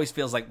he always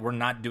feels like we're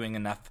not doing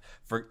enough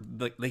for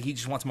like he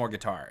just wants more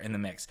guitar in the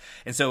mix.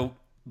 And so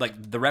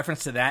like the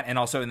reference to that, and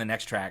also in the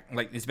next track,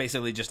 like it's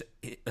basically just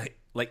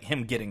like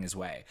him getting his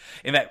way.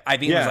 In fact,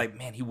 Iovine was like,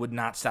 man, he would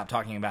not stop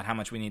talking about how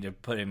much we need to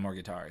put in more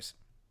guitars.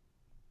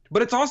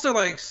 But it's also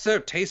like so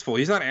tasteful.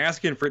 He's not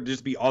asking for it to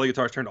just be all the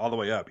guitars turned all the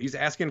way up. He's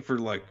asking for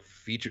like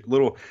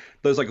little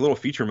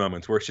feature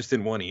moments where it's just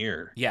in one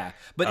ear. Yeah,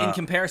 but in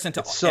comparison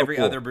to every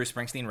other Bruce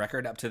Springsteen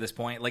record up to this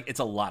point, like it's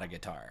a lot of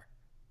guitar.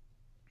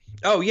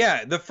 Oh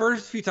yeah, the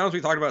first few times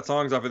we talked about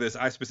songs off of this,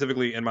 I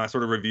specifically in my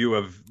sort of review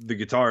of the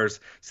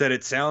guitars said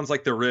it sounds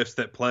like the riffs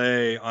that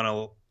play on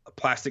a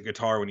plastic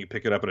guitar when you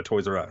pick it up at a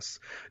Toys R Us,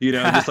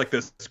 just like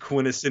this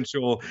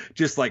quintessential,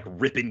 just like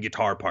ripping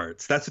guitar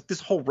parts. That's what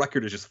this whole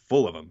record is, just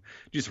full of them,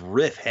 just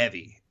riff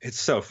heavy. It's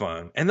so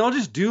fun, and they'll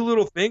just do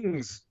little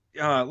things,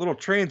 little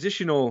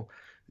transitional,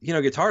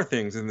 guitar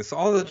things in this.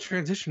 All the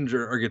transitions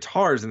are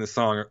guitars in this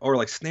song, or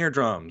like snare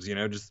drums,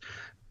 just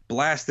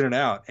blasting it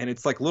out, and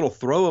it's like little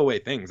throwaway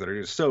things that are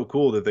just so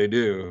cool that they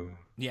do.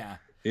 Yeah.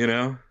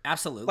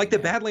 Absolutely. Like the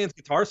Badlands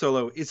guitar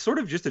solo, it's sort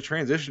of just a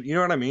transition. You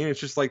know what I mean?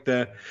 It's just like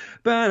the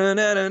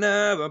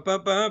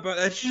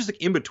it's just like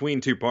in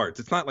between two parts.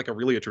 It's not like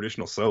a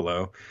traditional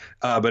solo,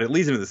 but it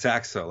leads into the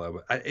sax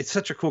solo. But it's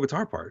such a cool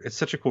guitar part. It's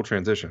such a cool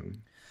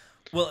transition.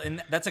 Well,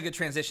 and that's a good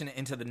transition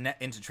into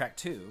track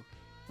 2,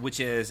 which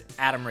is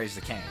Adam Raised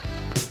the Cane.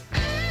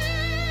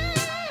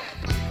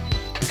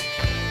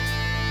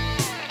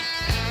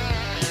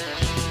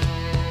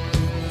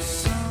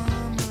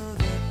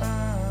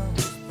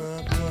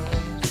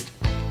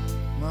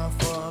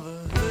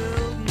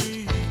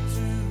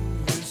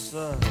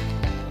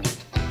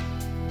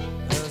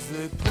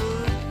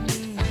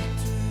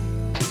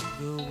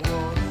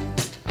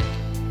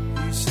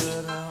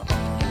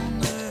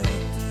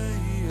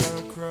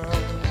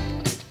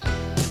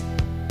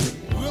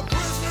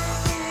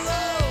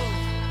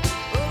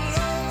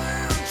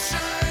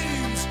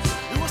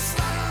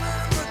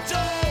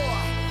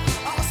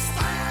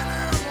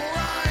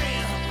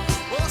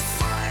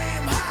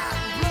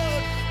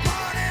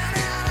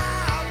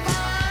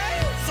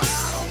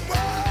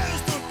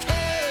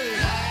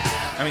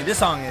 I mean, this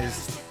song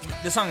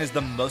is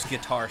the most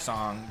guitar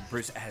song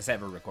Bruce has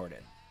ever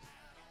recorded.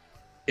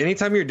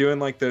 Anytime you're doing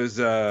like those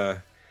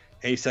a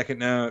second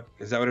note,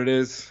 is that what it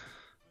is?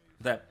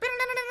 That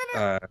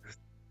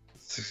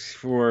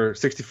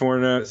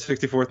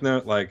 64th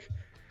note, like,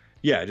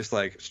 yeah, just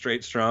like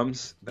straight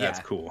strums. That's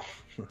cool.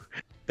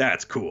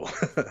 That's cool.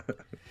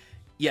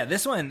 Yeah,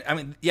 this one, I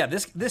mean, yeah,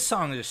 this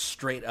song just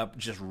straight up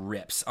just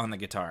rips on the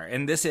guitar.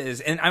 And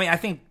I mean, I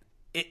think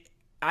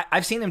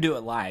I've seen him do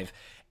it live.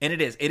 And it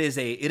is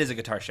a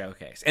guitar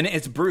showcase, and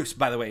it's Bruce,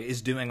 by the way,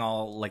 is doing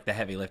all like the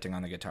heavy lifting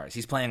on the guitars.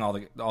 He's playing all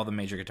the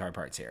major guitar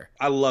parts here.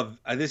 I love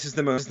this is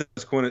the most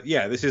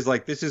yeah. This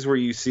is where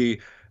you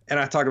see, and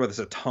I talked about this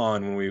a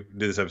ton when we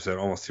did this episode,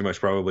 almost too much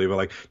probably, but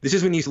like this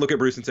is when you look at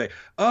Bruce and say,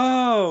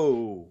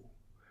 oh,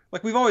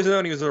 like we've always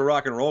known he was a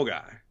rock and roll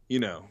guy,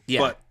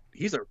 but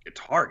he's a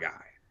guitar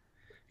guy.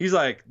 He's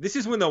like, this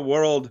is when the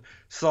world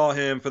saw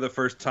him for the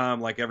first time,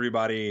 like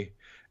everybody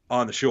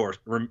on the shore,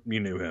 you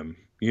knew him.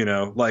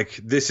 Like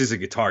this is a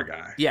guitar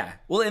guy. Yeah.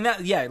 Well, and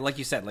that, like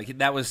you said, like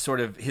that was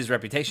sort of his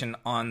reputation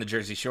on the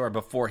Jersey Shore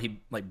before he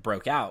like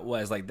broke out,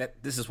 was like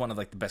that. This is one of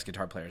like the best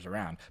guitar players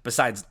around,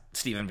 besides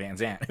Steven Van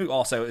Zandt, who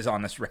also is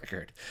on this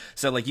record.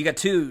 So like you got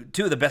two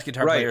of the best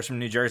guitar players from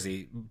New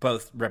Jersey,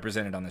 both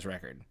represented on this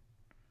record.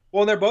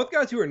 Well, they're both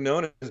guys who are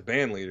known as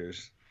band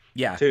leaders.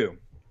 Yeah. Too.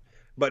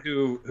 But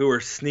who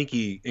are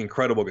sneaky,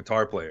 incredible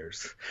guitar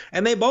players.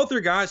 And they both are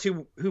guys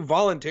who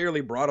voluntarily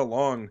brought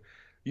along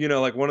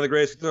like one of the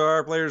greatest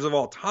guitar players of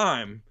all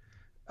time,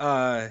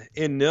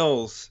 in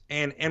Nils,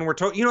 and we're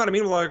you know what I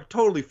mean? We're like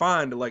totally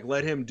fine to like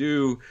let him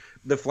do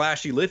the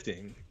flashy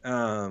lifting,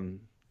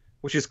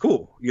 which is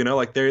cool.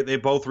 Like they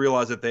both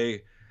realize that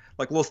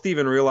little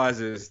Steven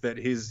realizes that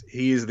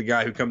he is the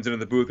guy who comes into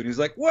the booth and he's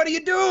like, "What are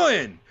you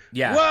doing?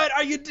 Yeah. What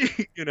are you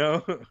doing?"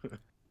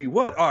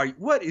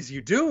 What is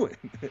you doing?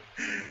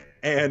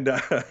 And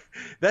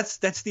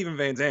that's Steven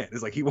Van Zandt.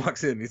 It's like he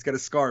walks in, he's got a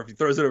scarf, he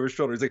throws it over his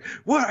shoulder. He's like,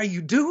 "What are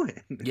you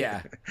doing?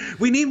 Yeah,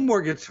 we need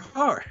more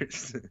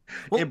guitars."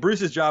 Well, and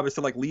Bruce's job is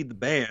to like lead the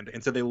band,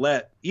 and so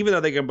even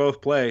though they can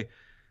both play,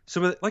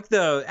 some of like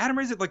the Adam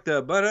Ray's like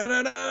the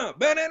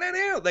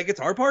that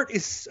guitar part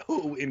is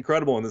so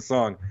incredible in this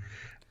song.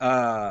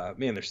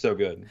 Man, they're so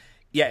good.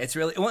 Yeah, it's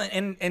really well,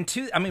 and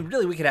two. I mean,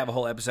 really, we could have a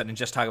whole episode and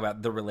just talk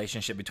about the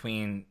relationship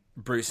between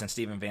Bruce and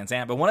Steven Van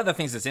Zandt. But one of the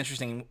things that's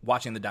interesting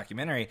watching the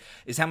documentary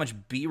is how much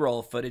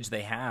B-roll footage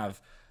they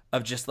have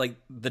of just like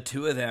the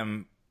two of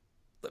them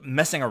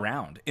messing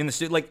around in the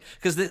studio. Like,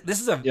 because this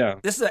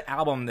is an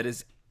album that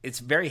it's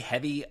very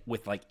heavy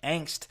with like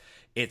angst.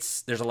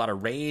 There's a lot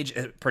of rage,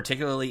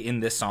 particularly in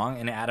this song,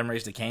 in Adam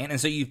Raised a Cain. And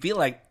so you feel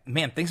like,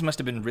 man, things must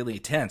have been really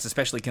tense,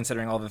 especially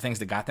considering all the things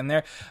that got them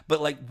there.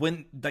 But like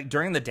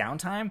during the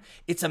downtime,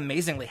 it's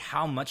amazingly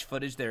how much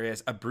footage there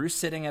is of Bruce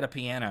sitting at a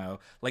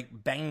piano, like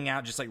banging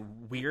out just like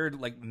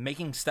weird, like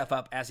making stuff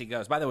up as he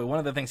goes. By the way, one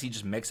of the things he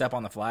just makes up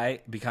on the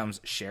fly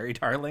becomes Sherry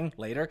Darling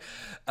later.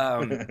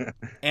 And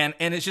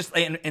it's just,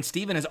 and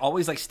Steven is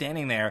always like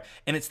standing there,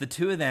 and it's the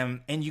two of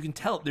them, and you can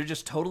tell they're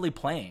just totally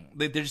playing.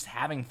 They're just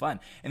having fun.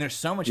 And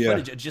there's so much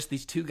footage of just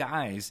these two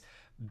guys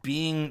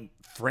being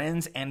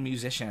friends and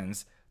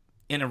musicians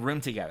in a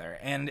room together,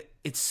 and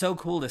it's so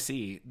cool to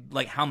see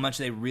like how much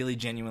they really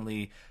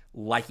genuinely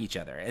like each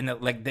other, and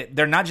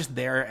they're not just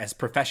there as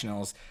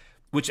professionals,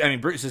 which I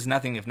mean Bruce is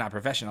nothing if not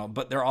professional,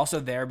 but they're also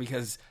there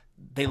because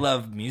they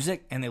love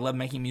music and they love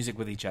making music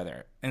with each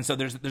other. And so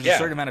there's a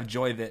certain amount of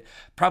joy that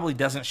probably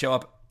doesn't show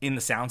up in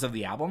the sounds of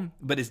the album,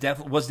 but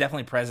was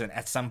definitely present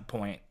at some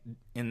point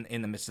in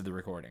the midst of the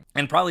recording,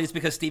 and probably it's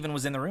because Steven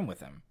was in the room with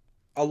them.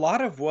 A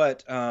lot of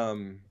what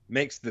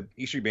makes the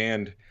E Street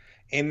Band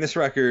and this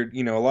record,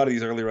 a lot of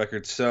these early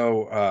records,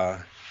 so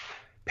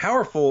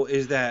powerful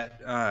is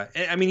that,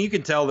 I mean, you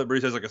can tell that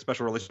Bruce has like a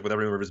special relationship with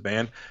every member of his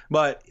band,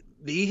 but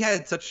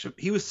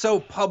he was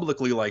so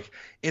publicly like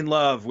in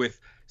love with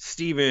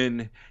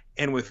Steven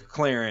and with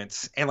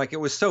Clarence, and like it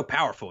was so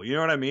powerful. You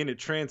know what I mean? It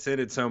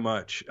transcended so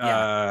much.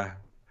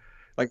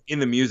 Like in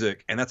the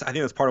music, and I think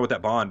that's part of what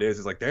that bond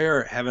is like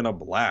they're having a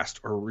blast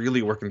or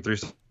really working through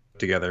something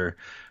together,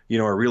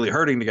 are really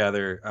hurting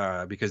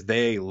together because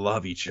they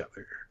love each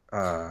other.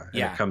 And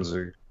it comes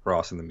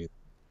across in the music.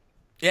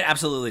 It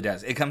absolutely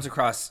does. It comes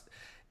across,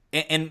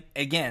 and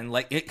again,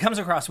 like it comes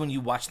across when you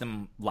watch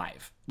them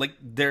live. Like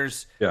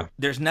there's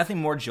nothing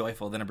more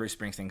joyful than a Bruce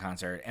Springsteen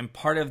concert, and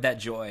part of that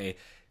joy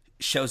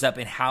shows up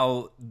in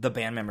how the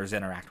band members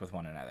interact with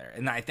one another.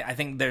 And I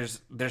think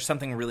there's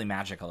something really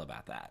magical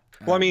about that.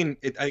 Well, I mean,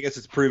 I guess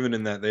it's proven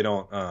in that they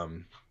don't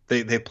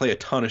they play a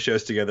ton of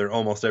shows together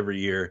almost every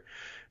year.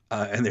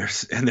 And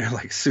they're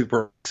like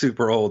super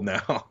old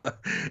now,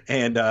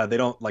 and they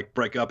don't like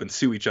break up and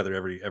sue each other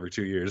every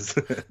 2 years.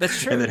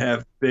 That's true. and then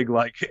have big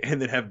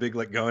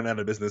like going out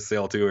of business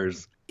sale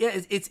tours. Yeah,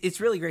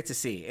 it's really great to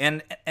see,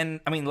 and I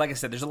mean, like I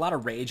said, there's a lot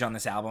of rage on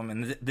this album,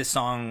 and this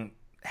song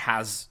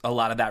has a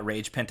lot of that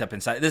rage pent up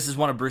inside. This is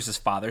one of Bruce's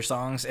father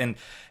songs, and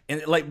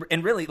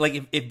really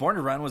like if Born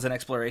to Run was an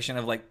exploration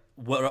of like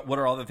what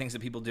are all the things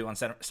that people do on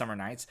summer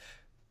nights.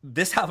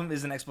 This album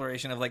is an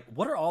exploration of like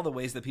what are all the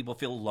ways that people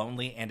feel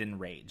lonely and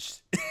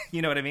enraged.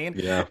 You know what I mean?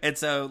 Yeah. And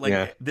so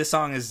this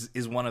song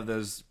is one of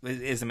those,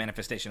 is a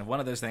manifestation of one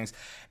of those things.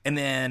 And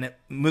then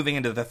moving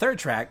into the third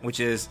track, which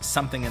is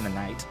Something in the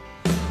Night.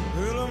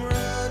 Well, I'm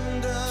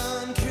riding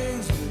down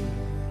Kingston,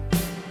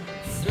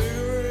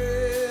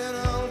 figuring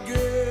I'll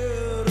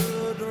get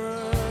a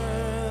drive.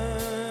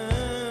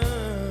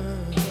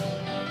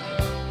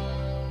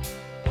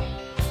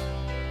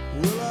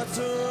 Will I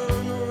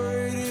turn the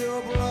radio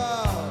up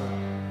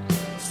loud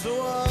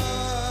so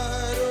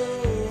I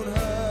don't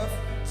have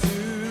to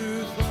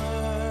think?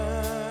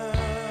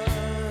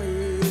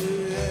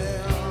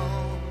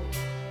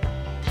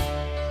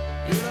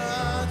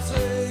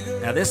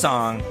 Now this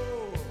song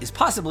is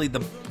possibly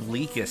the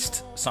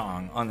bleakest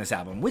song on this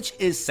album, which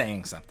is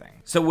saying something.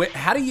 So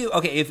how do you,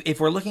 okay, if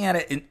we're looking at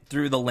it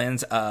through the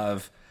lens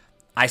of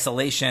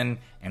isolation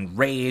and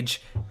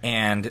rage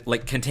and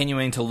like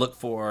continuing to look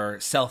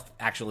for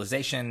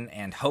self-actualization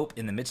and hope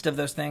in the midst of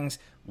those things,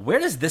 where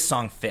does this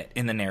song fit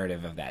in the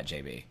narrative of that,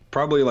 JB?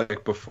 Probably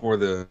like before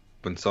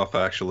when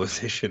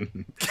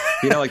self-actualization,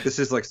 like this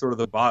is like sort of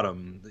the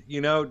bottom,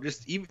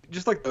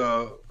 just like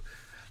the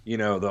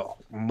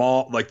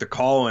mall, like the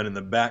call-in in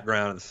the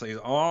background, and saying,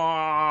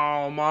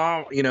 "Oh,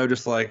 mom,"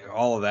 just like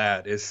all of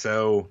that is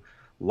so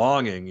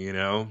longing,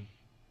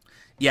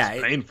 Yeah,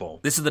 it's painful.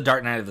 This is the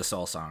Dark Night of the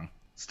Soul song.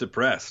 It's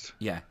depressed.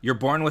 Yeah, you're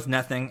born with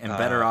nothing and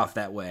better off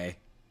that way.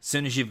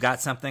 Soon as you've got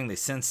something, they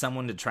send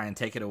someone to try and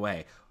take it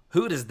away.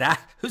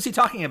 Who's he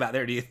talking about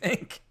there, do you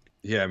think?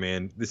 Yeah,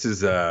 man, this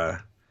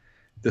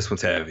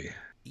one's heavy.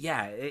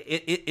 Yeah,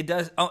 it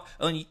does. Oh,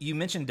 and you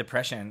mentioned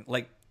depression.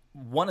 Like,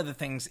 one of the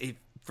things,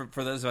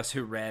 for those of us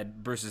who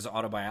read Bruce's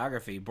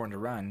autobiography, Born to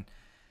Run,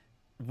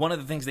 one of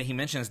the things that he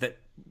mentions that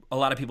a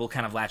lot of people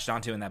kind of latched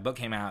onto when that book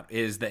came out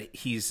is that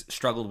he's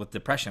struggled with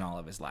depression all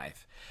of his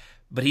life,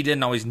 but he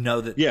didn't always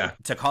know that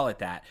to call it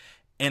that.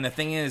 And the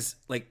thing is,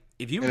 like,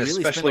 if you really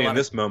especially in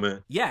this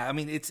moment, yeah, I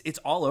mean, it's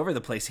all over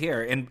the place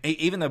here. And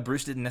even though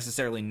Bruce didn't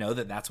necessarily know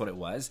that that's what it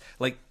was,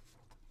 like,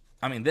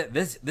 I mean,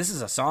 this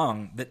is a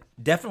song that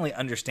definitely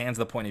understands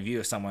the point of view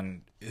of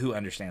someone who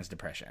understands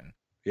depression.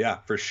 Yeah,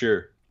 for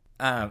sure.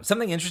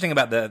 Something interesting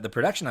about the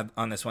production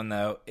on this one,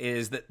 though,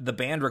 is that the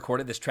band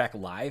recorded this track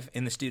live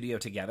in the studio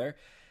together.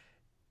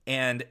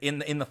 And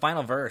in the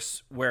final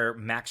verse where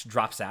Max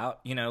drops out,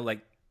 you know,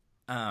 like,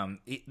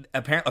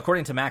 apparently,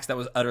 according to Max, that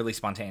was utterly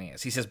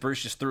spontaneous. He says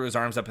Bruce just threw his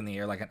arms up in the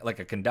air like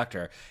a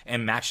conductor,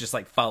 and Max just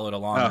like followed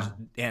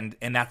along, and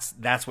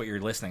that's what you're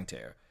listening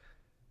to.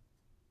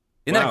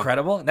 Isn't that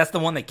incredible? That's the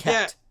one they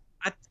kept.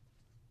 Yeah,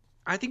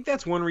 I think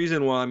that's one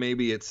reason why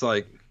maybe it's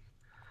like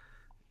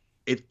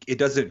it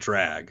doesn't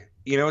drag.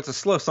 You know, it's a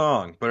slow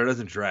song, but it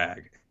doesn't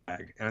drag.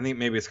 And I think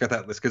maybe it's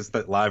because it's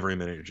that live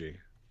room energy.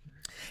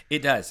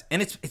 It does,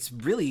 and it's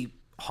really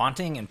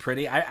haunting and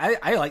pretty.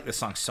 I like this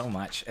song so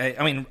much.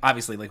 I mean,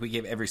 obviously, like, we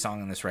gave every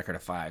song on this record a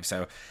 5,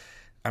 so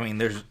I mean,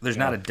 there's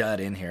not a dud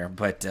in here,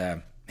 but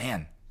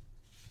man,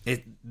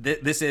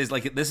 this is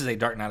a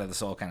Dark Night of the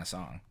Soul kind of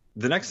song.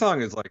 The next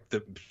song is like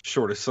the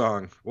shortest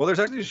song. Well, there's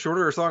actually a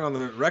shorter song on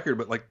the record,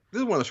 but like this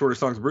is one of the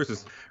shortest songs Bruce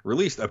has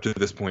released up to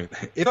this point.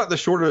 If not the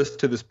shortest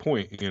to this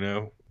point, you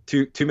know,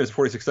 2 minutes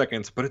 46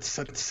 seconds. But it's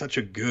such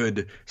a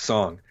good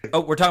song.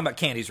 Oh, we're talking about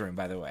Candy's Room,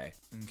 by the way.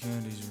 In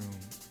Candy's room,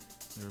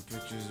 there are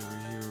pictures of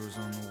her heroes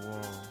on the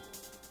wall.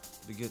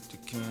 To get to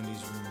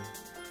Candy's room,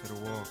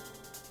 gotta walk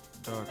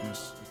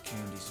darkness of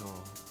Candy's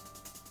hall.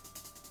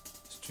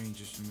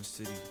 Strangers from the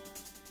city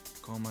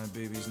call my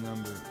baby's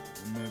number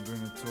and they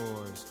bring her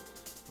toys.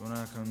 When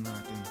I come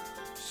knocking,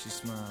 she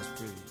smiles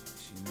pretty.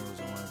 She knows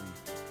I wanna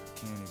be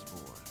Candy's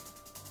boy.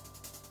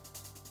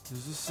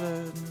 There's a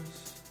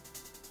sadness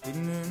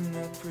hidden in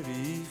that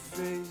pretty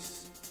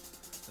face,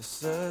 a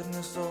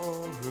sadness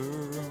all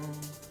her own,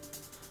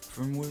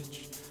 from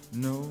which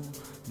no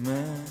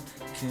man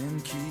can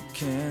keep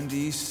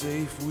Candy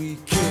safe. We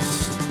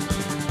kiss.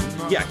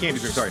 Yeah,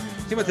 Candy's Room. Sorry.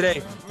 See about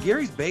today,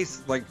 Gary's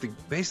bass, like the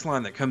bass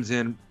line that comes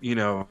in, you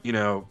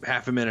know,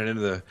 half a minute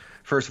into the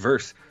first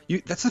verse.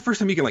 That's the first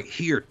time you can like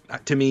hear,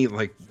 to me,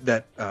 like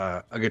that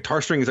a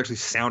guitar string is actually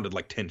sounded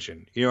like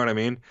tension. You know what I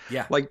mean?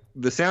 Yeah. Like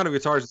the sound of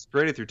guitars is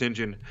created through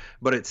tension,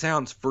 but it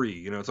sounds free.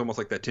 You know, it's almost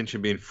like that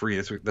tension being free.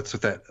 That's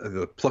what that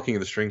the plucking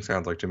of the string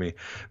sounds like to me.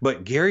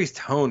 But Gary's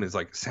tone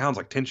sounds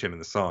like tension in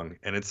the song,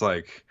 and it's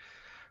like,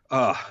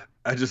 I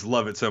just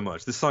love it so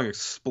much. This song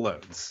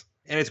explodes.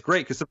 And it's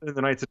great because Something in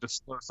the Night's such a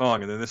slow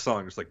song, and then this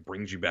song just like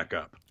brings you back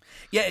up.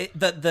 Yeah,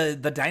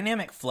 the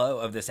dynamic flow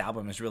of this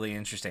album is really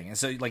interesting. And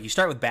so, like, you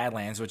start with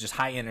Badlands, which is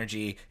high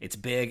energy, it's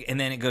big, and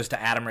then it goes to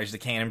Adam Raised a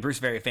Cain. And Bruce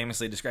very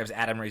famously describes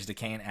Adam Raised a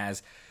Cain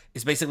as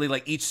it's basically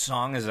like each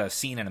song is a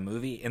scene in a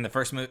movie. In the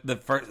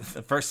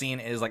first scene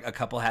is like a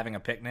couple having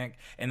a picnic,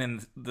 and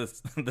then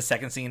the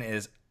second scene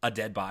is a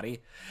dead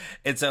body.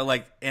 And so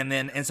like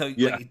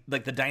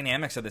like the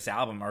dynamics of this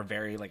album are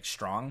very like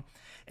strong.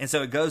 And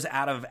so it goes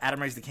out of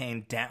Adam Raised the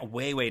Cain down,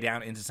 way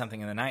down into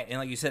Something in the Night, and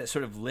like you said, it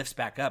sort of lifts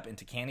back up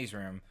into Candy's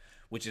Room,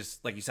 which is,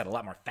 like you said, a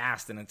lot more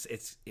fast, and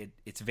it's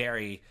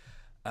very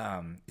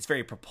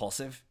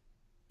propulsive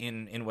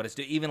in what it's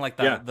doing. Even like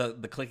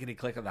the clickety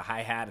click of the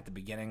hi hat at the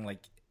beginning, like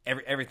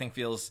everything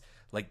feels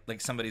like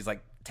somebody's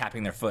like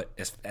tapping their foot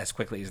as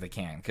quickly as they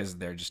can because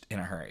they're just in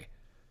a hurry.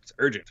 It's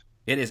urgent.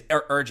 It is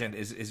urgent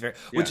is very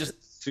which is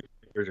super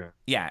urgent.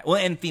 Yeah, well,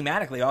 and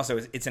thematically also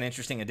it's an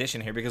interesting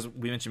addition here because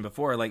we mentioned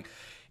before, like,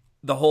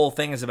 the whole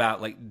thing is about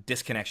like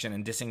disconnection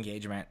and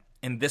disengagement.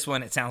 In this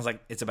one, it sounds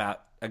like it's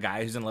about a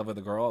guy who's in love with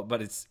a girl,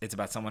 but it's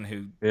about someone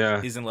who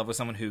is in love with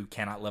someone who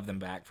cannot love them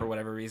back for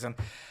whatever reason.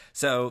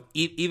 So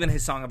even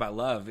his song about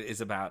love is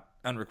about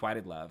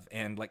unrequited love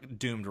and like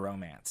doomed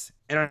romance.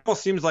 And it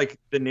almost seems like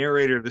the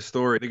narrator of the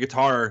story, the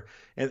guitar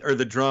or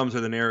the drums are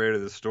the narrator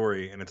of the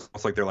story, and it's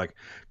almost like they're like,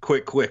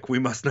 quick, we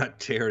must not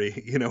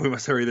tarry. You know, we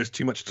must hurry. There's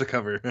too much to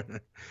cover.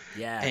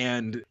 Yeah.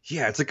 And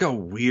yeah, it's like a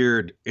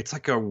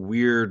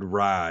weird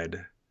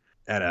ride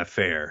at a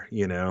fair,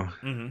 you know?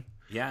 Mm-hmm.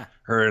 Yeah.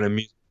 Or in a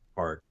amusement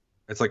park.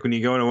 It's like when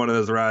you go into one of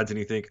those rides and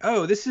you think,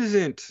 oh, it's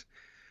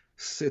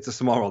a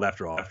small world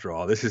after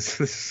all. This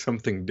is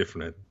something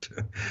different.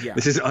 Yeah.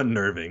 This is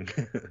unnerving.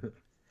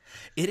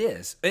 It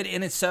is.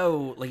 And it's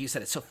so, like you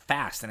said, it's so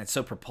fast and it's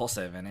so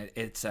propulsive, and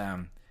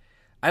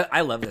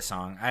I love this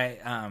song.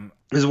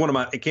 This is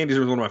Candy's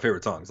Room is one of my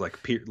favorite songs,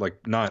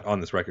 like not on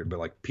this record, but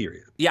like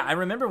period. Yeah, I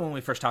remember when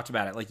we first talked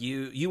about it, like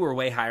you were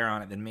way higher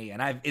on it than me,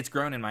 and it's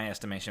grown in my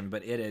estimation,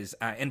 but it is,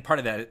 and part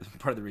of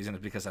the reason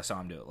is because I saw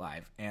him do it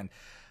live, and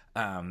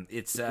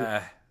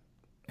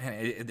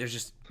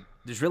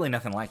there's really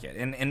nothing like it,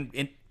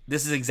 and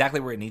This is exactly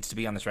where it needs to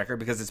be on this record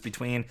because it's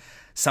between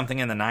Something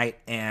in the Night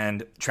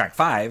and track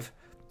 5,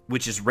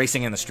 which is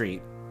Racing in the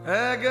Street.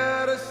 I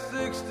got a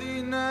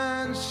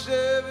 69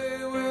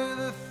 Chevy with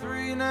a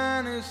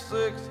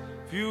 396,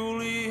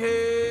 fuely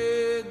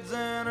heads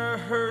and a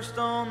hearse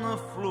on the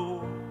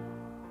floor.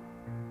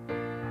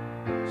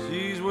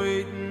 She's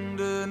waiting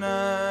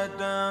tonight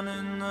down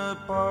in the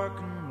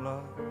parking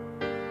lot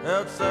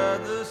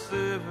outside the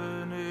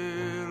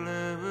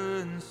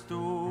 7-Eleven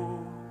store.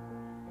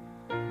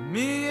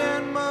 Me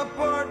and my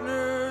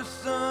partner,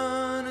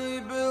 son,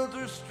 he built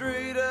her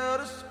straight out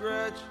of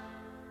scratch,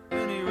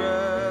 and he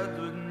rides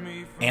with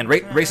me. And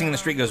Racing in the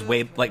Street goes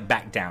way like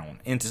back down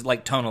into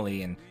like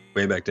tonally and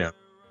way back down.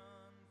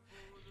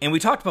 And we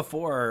talked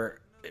before.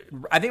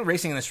 I think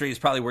Racing in the Street is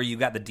probably where you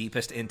got the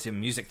deepest into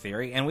music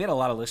theory, and we had a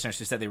lot of listeners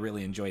who said they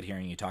really enjoyed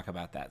hearing you talk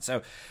about that.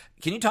 So,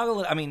 can you talk a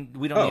little? I mean,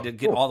 we don't need to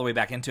get all the way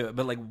back into it,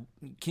 but like,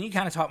 can you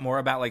kind of talk more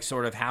about like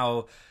sort of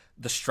how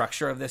the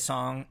structure of this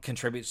song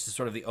contributes to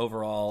sort of the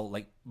overall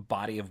like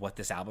body of what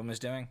this album is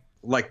doing?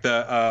 Like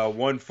the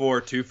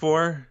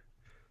 1-4-2-4.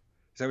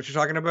 Is that what you're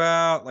talking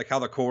about? Like how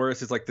the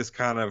chorus is like this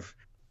kind of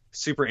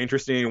super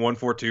interesting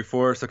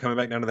 1-4-2-4. So coming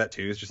back down to that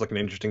 2 is just like an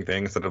interesting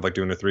thing instead of like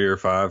doing a 3 or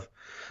 5.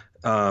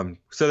 So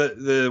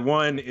the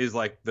 1 is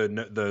like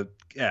the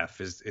F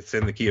is it's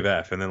in the key of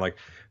F, and then like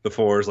the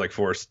 4 is like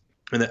 4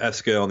 in the F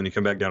scale, and then you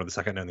come back down to the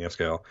second note in the F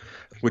scale,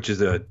 which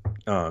is a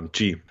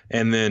G,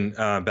 and then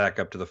back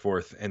up to the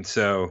 4th. And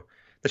so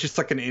that's just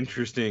like an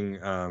interesting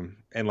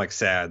and like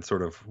sad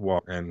sort of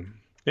walk. And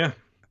yeah.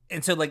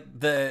 And so like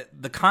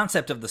the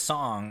concept of the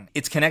song,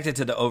 it's connected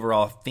to the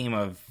overall theme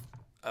of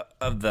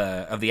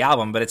the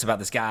album, but it's about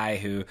this guy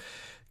who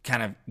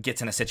kind of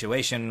gets in a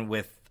situation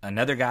with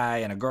another guy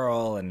and a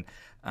girl, and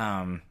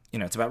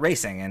it's about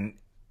racing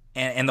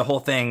and the whole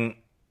thing.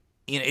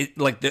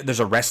 Like there's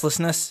a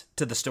restlessness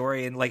to the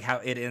story, and like how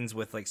it ends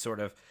with like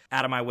sort of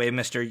out of my way,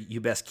 mister,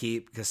 you best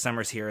keep, because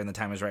summer's here and the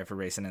time is right for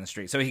racing in the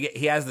street. So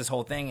he has this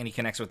whole thing, and he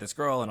connects with this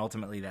girl, and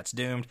ultimately that's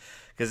doomed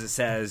because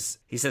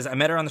he says, I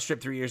met her on the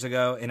strip 3 years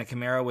ago in a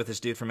Camaro with this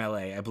dude from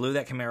LA. I blew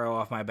that Camaro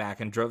off my back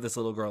and drove this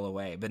little girl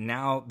away. But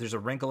now there's a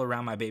wrinkle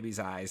around my baby's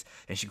eyes,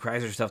 and she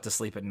cries herself to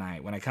sleep at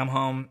night. When I come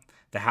home,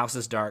 the house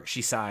is dark.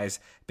 She sighs,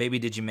 baby,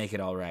 did you make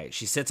it all right?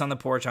 She sits on the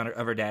porch of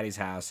her daddy's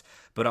house,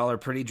 but all her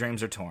pretty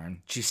dreams are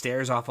torn. She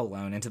stares off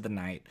alone into the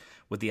night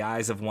with the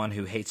eyes of one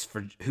who hates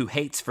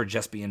for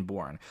just being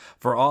born.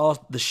 For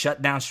all the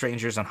shut down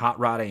strangers on hot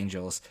rod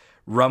angels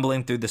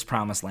rumbling through this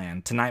promised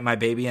land, tonight my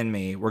baby and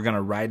me, we're going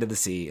to ride to the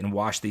sea and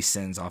wash these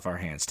sins off our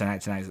hands.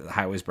 Tonight the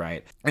highway's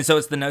bright. And so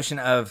it's the notion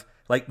of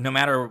like no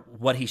matter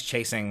what he's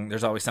chasing,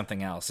 there's always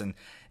something else.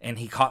 And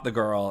he caught the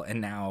girl, and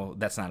now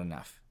that's not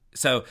enough.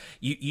 So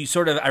you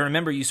sort of, I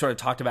remember you sort of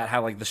talked about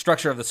how like the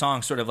structure of the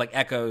song sort of like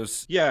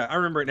echoes. Yeah, I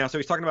remember it now. So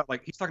he's talking about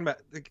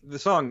the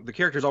song, the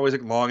character's always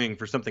like longing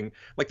for something,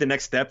 like the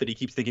next step that he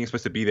keeps thinking is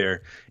supposed to be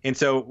there. And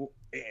so,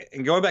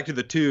 and going back to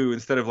the 2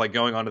 instead of like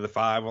going on to the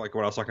 5, like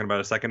what I was talking about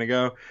a second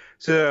ago.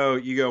 So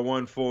you go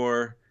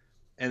 1-4,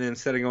 and then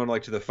instead of going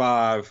like to the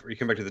 5, or you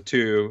come back to the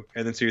 2,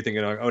 and then so you're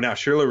thinking, oh, now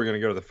surely we're going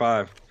to go to the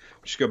 5.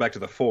 Just go back to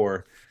the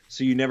 4.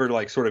 So you never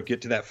like sort of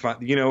get to that 5,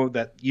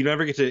 that you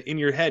never get to, in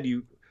your head,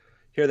 you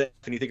hear that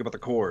and you think about the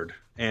chord,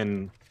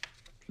 and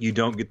you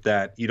don't get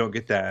that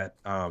that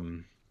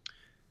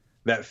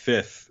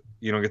 5th,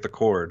 you don't get the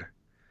chord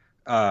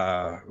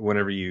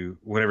whenever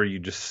you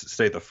just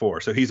stay at the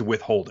 4. So he's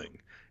withholding,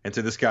 and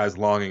so this guy's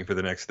longing for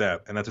the next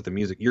step, and that's what the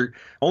music. You're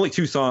only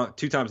two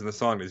times in the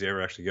song does he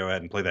ever actually go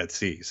ahead and play that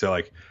C. So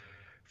like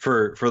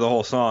for the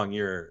whole song,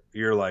 you're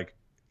like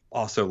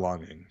also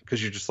longing because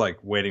you're just like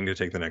waiting to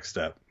take the next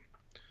step,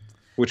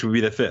 which would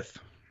be the 5th.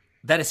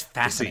 That is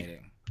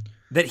fascinating.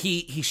 That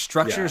he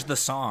structures the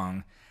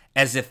song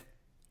as if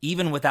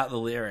even without the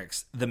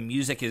lyrics, the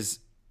music is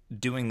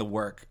doing the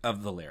work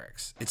of the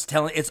lyrics.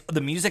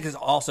 The music is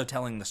also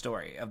telling the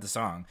story of the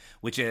song,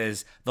 which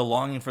is the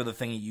longing for the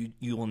thing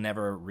you will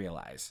never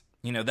realize.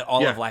 That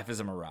all of life is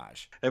a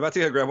mirage. I'm about to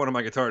go grab one of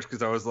my guitars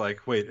because I was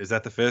like, wait, is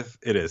that the 5th?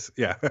 It is.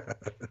 Yeah.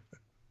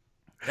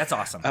 That's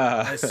awesome.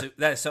 That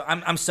is so.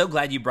 I'm so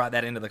glad you brought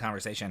that into the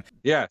conversation.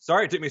 Yeah.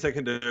 Sorry, it took me a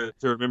second to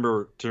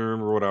remember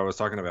what I was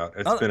talking about.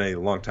 It's been a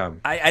long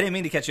time. I didn't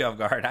mean to catch you off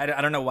guard. I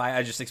don't know why.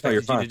 I just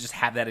expected you to just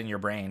have that in your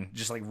brain,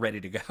 just like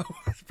ready to go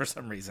for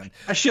some reason.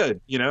 I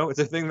should. It's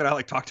a thing that I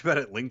like talked about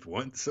at length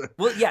once.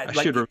 Well, yeah,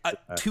 like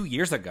 2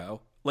 years ago,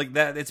 like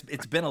that.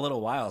 It's been a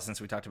little while since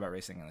we talked about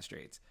Racing in the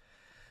Streets.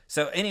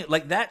 So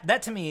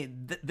that to me,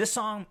 this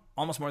song,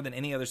 almost more than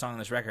any other song on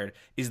this record,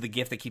 is the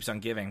gift that keeps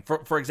on giving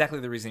for exactly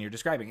the reason you're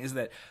describing, is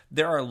that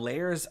there are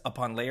layers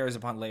upon layers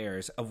upon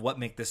layers of what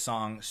make this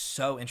song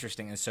so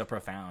interesting and so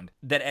profound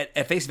that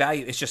at face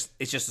value, it's just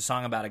a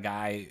song about a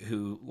guy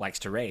who likes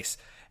to race.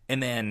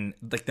 And then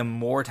like the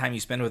more time you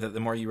spend with it,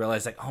 the more you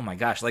realize like, oh my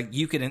gosh, like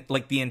you could,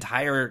 like the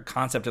entire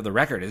concept of the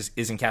record is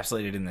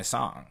encapsulated in this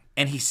song.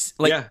 And he's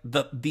like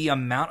the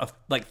amount of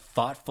like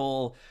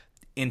thoughtful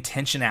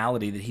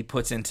intentionality that he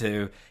puts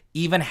into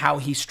even how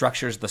he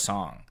structures the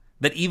song,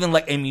 that even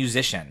like a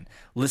musician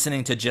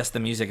listening to just the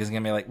music is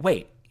gonna be like,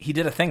 wait, he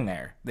did a thing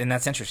there, and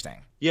that's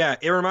interesting. Yeah,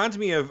 it reminds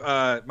me of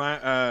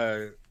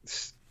my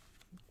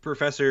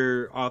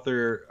professor,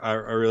 author I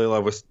really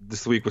love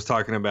this week was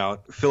talking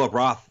about Philip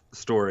Roth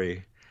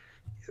story,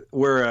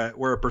 where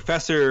a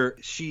professor,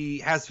 she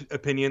has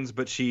opinions,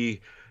 but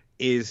she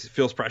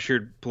feels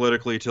pressured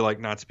politically to like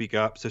not speak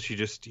up, so she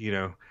just,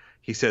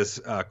 he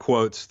says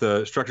quotes,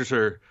 structures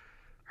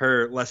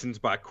her lessons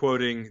by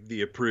quoting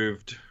the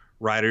approved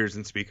writers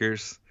and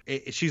speakers.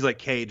 She's like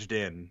caged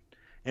in,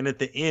 and at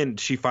the end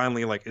she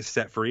finally like is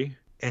set free,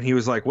 and he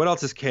was like, what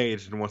else is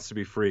caged and wants to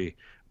be free?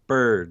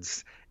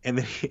 Birds. And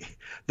then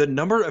the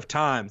number of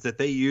times that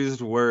they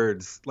used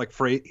words like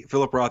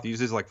Philip Roth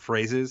uses like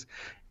phrases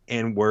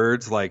and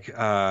words like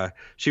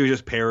she was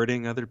just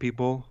parroting other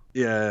people.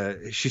 Yeah,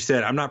 she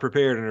said, I'm not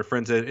prepared, and her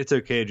friend said, it's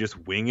okay, just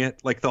wing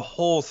it. Like the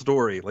whole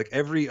story, like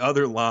every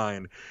other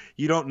line,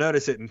 you don't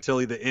notice it until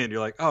the end. You're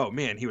like, oh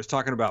man, he was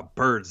talking about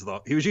birds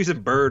though. He was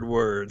using bird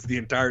words the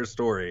entire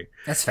story.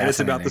 That's fascinating. And it's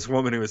about this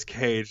woman who was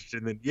caged,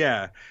 and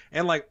then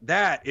and like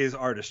that is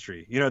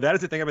artistry. That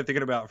is the thing I've been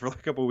thinking about for like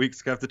a couple of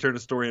weeks. I have to turn a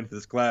story in for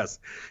this class,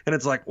 and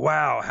it's like,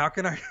 wow, how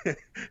can I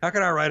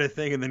write a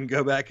thing and then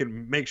go back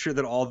and make sure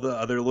that all the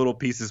other little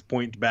pieces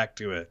point back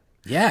to it.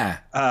 Yeah.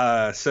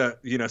 So,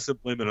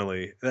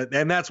 subliminally.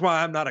 And that's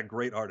why I'm not a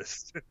great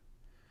artist.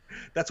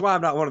 That's why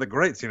I'm not one of the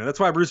greats, That's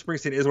why Bruce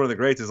Springsteen is one of the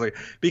greats, is like,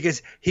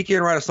 because he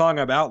can write a song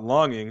about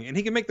longing, and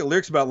he can make the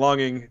lyrics about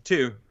longing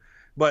too.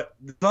 But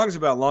the song's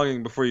about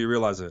longing before you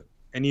realize it.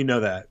 And you know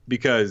that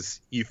because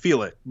you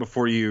feel it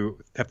before you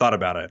have thought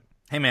about it.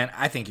 Hey man,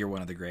 I think you're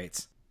one of the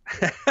greats.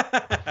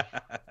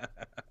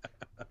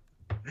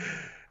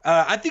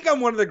 I think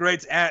I'm one of the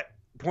greats at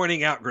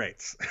pointing out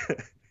greats.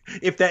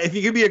 If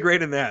you can be a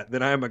great in that,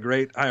 then I am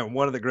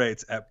one of the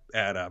greats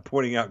at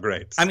pointing out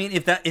greats. I mean,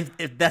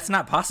 if that's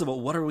not possible,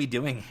 what are we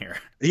doing here?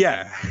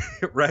 Yeah,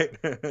 right.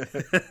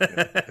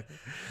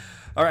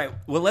 All right.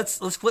 Well, let's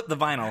flip the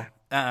vinyl,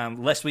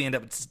 lest we end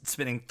up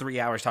spending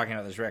 3 hours talking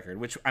about this record,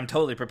 which I'm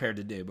totally prepared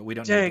to do, but we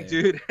don't. Dang, need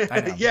to. dude.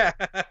 I know. Yeah.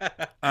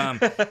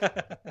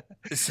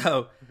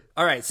 So,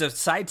 all right. So,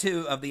 side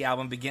 2 of the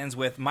album begins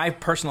with my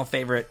personal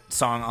favorite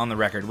song on the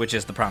record, which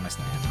is "The Promised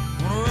Land."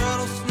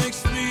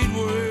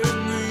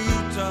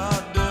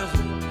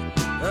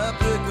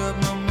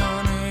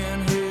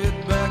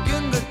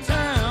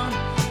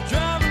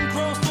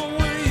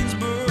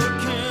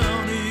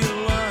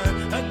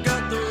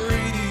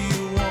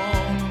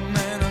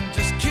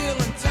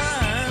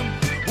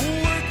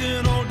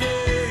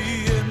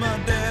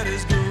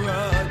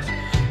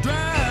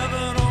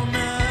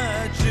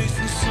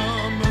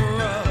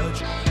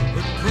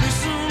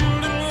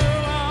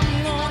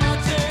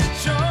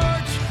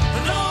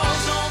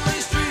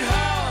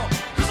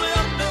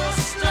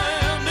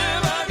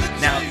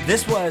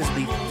 This was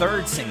the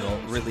third single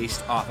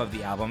released off of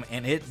the album,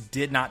 and it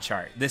did not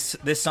chart. This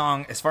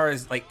song, as far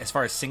as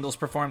singles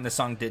performed, this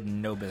song did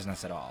no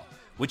business at all.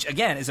 Which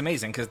again is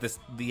amazing because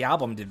the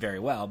album did very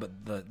well, but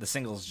the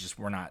singles just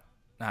were not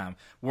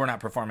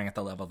performing at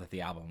the level that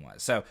the album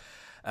was. So,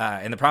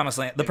 in the Promised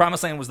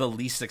Land was the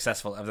least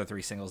successful of the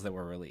 3 singles that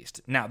were released.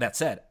 Now that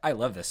said, I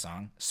love this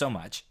song so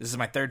much. This is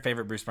my third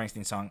favorite Bruce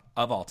Springsteen song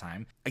of all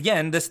time.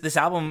 Again, this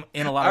album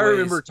in a lot of ways. I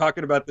remember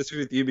talking about this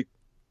with you.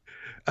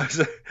 I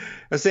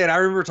was saying, I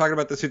remember talking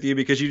about this with you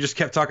because you just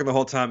kept talking the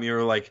whole time. You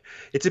were like,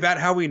 it's about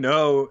how we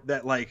know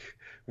that like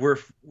we're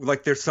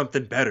like there's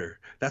something better.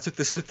 That's what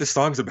this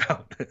song's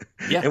about.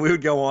 Yeah. And we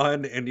would go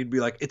on, and you'd be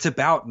like, it's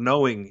about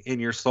knowing in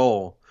your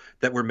soul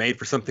that we're made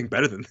for something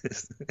better than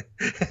this.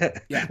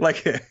 Yeah.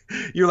 Like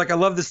you're like, I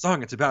love this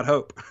song. It's about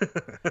hope.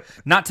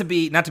 Not to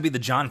be the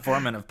John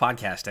Foreman of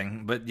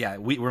podcasting, but yeah,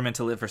 we're meant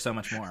to live for so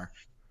much more.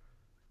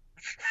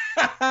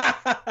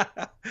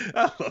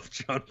 I love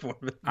John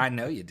Foreman. I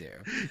know you do.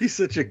 He's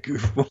such a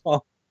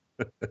goofball.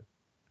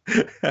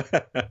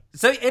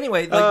 So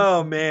anyway,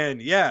 oh man,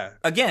 yeah.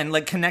 Again,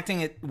 like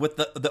connecting it with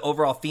the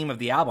overall theme of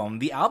the album.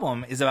 The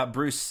album is about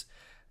Bruce,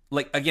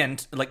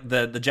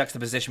 the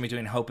juxtaposition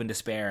between hope and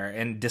despair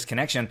and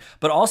disconnection.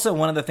 But also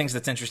one of the things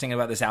that's interesting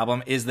about this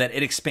album is that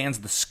it expands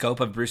the scope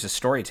of Bruce's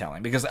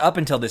storytelling. Because up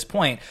until this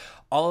point,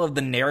 all of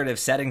the narrative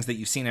settings that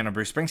you've seen in a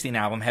Bruce Springsteen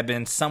album have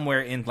been somewhere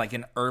in like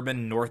an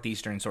urban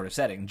northeastern sort of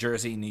setting,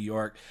 Jersey, New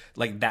York,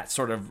 like that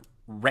sort of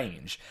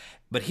range.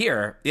 But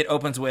here it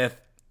opens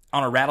with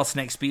on a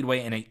rattlesnake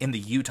speedway in the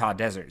Utah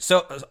desert.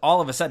 So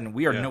all of a sudden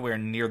we are nowhere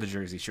near the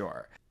Jersey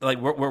Shore. Like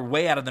we're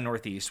way out of the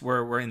Northeast.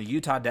 We're in the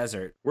Utah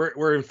desert.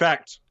 We're in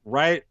fact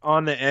right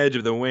on the edge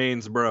of the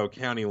Waynesboro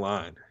County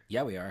line.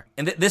 Yeah, we are.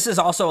 And this is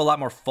also a lot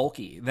more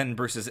folky than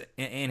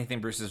anything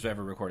Bruce has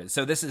ever recorded.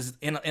 So this is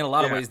in a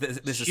lot of ways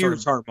this is sort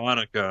of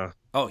harmonica.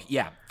 Oh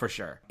yeah, for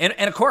sure. And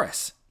a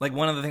chorus. Like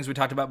one of the things we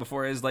talked about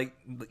before is like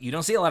you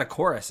don't see a lot of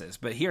choruses,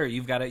 but here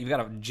you've got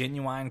a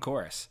genuine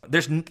chorus.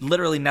 There's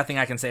literally nothing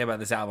I can say about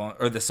this album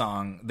or the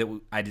song that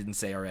I didn't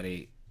say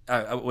already,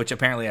 which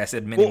apparently I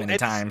said many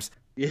times.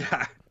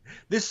 Yeah,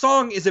 this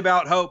song is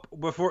about hope.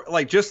 Before,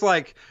 like just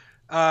like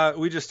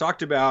we just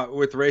talked about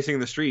with Racing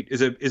the Street,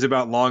 is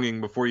about longing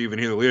before you even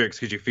hear the lyrics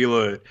because you feel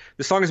it.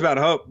 The song is about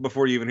hope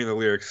before you even hear the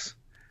lyrics.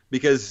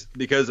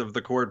 because of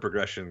the chord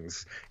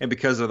progressions and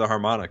because of the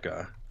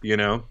harmonica, you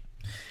know?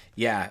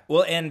 Yeah,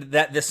 well, and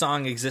that this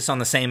song exists on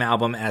the same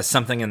album as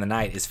Something in the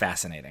Night is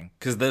fascinating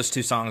because those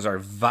two songs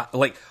are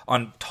like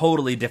on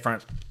totally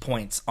different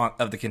points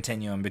of the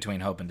continuum between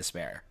hope and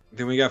despair.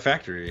 Then we got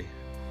Factory.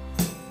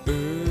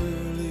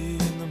 Early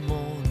in the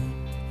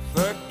morning,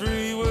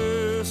 factory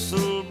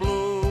whistle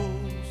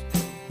blows.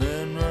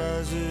 Man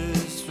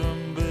rises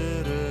from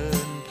bed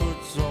and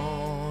puts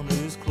on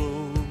his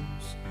clothes.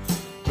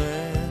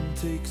 Man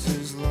takes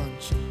his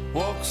lunch,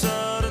 walks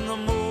out in the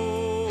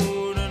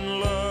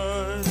morning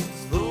light.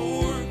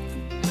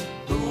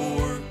 The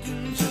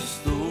working,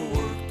 just the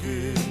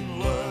working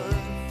life.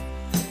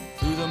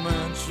 Through the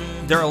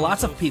mansion. There are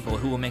lots of people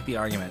who will make the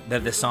argument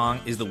that this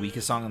song is the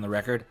weakest song on the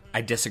record.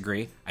 I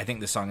disagree. I think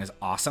this song is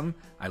awesome.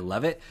 I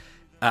love it.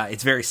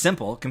 It's very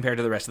simple compared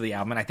to the rest of the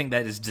album, and I think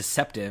that is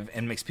deceptive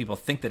and makes people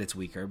think that it's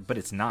weaker, but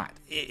it's not.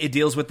 It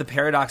deals with the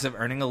paradox of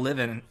earning a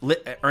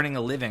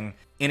living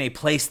in a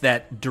place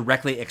that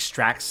directly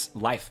extracts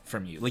life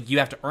from you. Like, you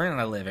have to earn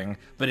a living,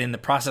 but in the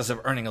process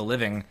of earning a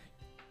living,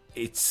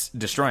 it's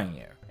destroying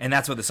you. And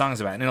that's what the song's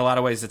about. And in a lot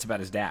of ways, it's about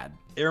his dad.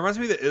 It reminds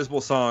me of the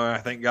Isbell song, I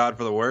Thank God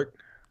for the Work.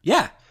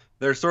 Yeah.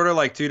 They're sort of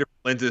like two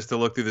different lenses to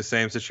look through the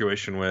same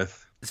situation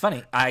with. It's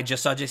funny. I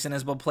just saw Jason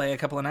Isbell play a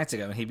couple of nights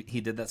ago, and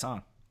he did that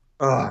song.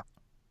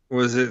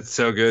 Was it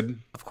so good?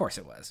 Of course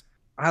it was.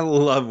 I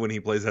love when he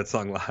plays that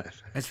song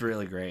live. It's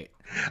really great.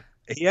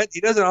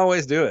 He doesn't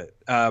always do it,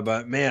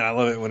 but man, I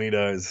love it when he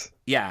does.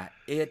 Yeah,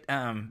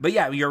 but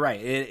yeah, you're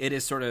right. It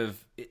is sort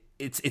of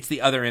it's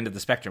the other end of the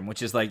spectrum,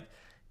 which is like,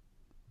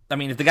 I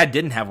mean, if the guy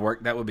didn't have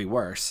work, that would be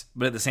worse.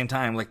 But at the same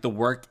time, like, the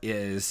work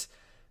is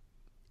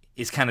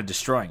kind of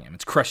destroying him.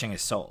 It's crushing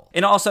his soul.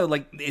 And also,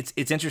 like,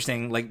 it's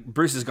interesting. Like,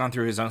 Bruce has gone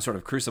through his own sort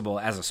of crucible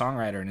as a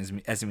songwriter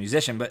and as a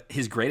musician, but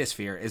his greatest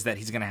fear is that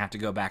he's going to have to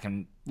go back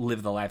and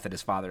live the life that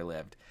his father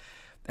lived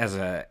as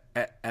a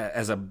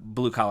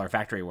blue collar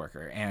factory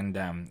worker.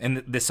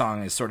 And this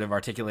song is sort of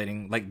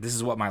articulating, like, this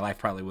is what my life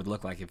probably would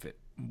look like if it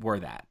were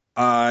that.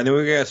 And then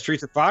we got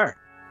Streets of Fire.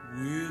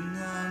 When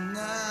the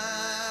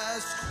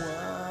night's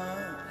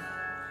quiet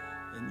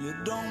and you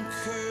don't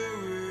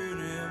care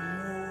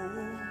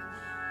anymore,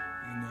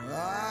 and your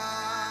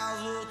eyes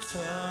will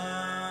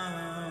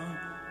turn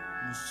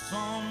to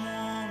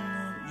someone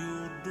at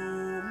your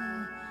door,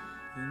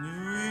 and you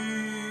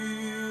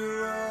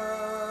realize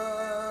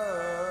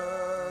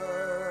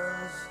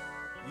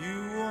you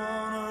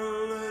wanna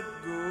let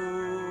go.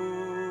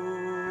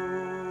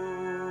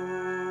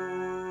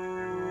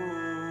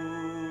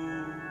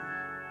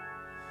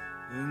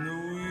 In the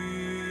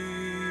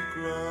weak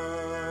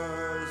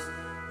lies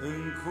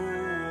and cold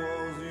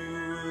walls you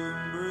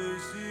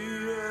embrace,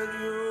 you at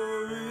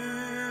your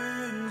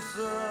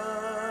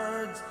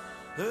insides.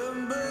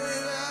 And baby, I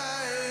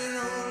ain't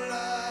no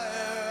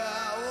liar. I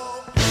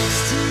walk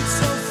streets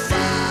of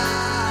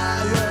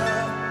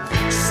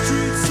fire,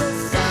 streets of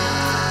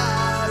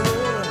fire.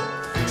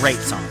 Great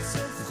song.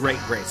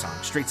 Great song.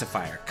 Streets of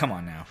Fire. Come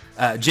on now.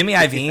 Jimmy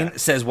Iovine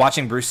says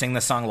watching Bruce sing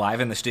this song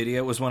live in the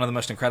studio was one of the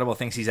most incredible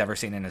things he's ever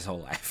seen in his whole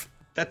life.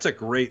 That's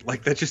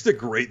just a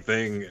great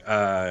thing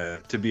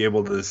to be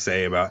able to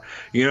say about,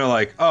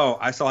 like, oh,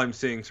 I saw him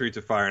sing Streets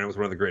of Fire and it was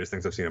one of the greatest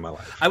things I've seen in my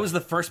life. I was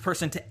the first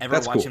person to ever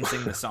That's watch cool. him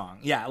sing the song.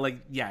 Yeah,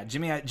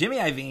 Jimmy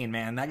Iovine,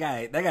 man, that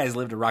guy's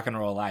lived a rock and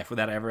roll life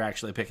without ever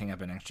actually picking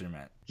up an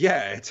instrument.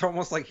 Yeah, it's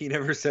almost like he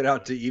never set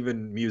out to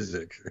even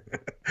music.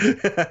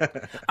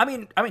 I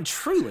mean,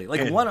 truly,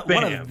 like, And one of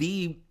bam.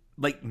 the,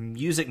 like,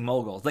 music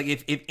moguls. Like,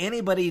 if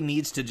anybody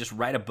needs to just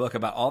write a book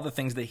about all the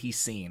things that he's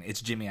seen, it's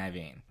Jimmy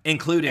Iovine,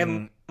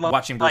 including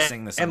watching Bruce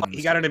sing the song. And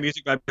he got into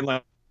music by being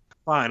like,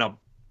 fine, I'll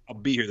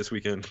be here this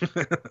weekend.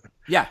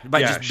 Yeah, by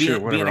Yeah, just sure,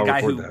 being whatever, a I'll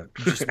guy record who that.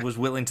 just was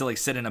willing to, like,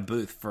 sit in a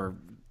booth for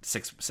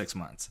six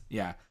months.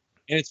 Yeah.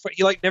 And it's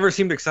he like never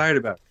seemed excited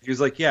about it. He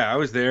was like, yeah, I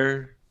was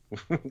there.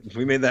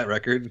 We made that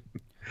record.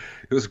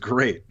 It was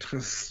great. It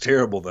was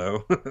terrible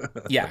though.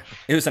 Yeah,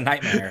 it was a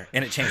nightmare,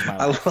 and it changed my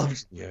I life. love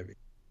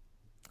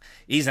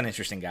He's an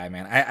interesting guy,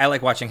 man. I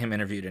like watching him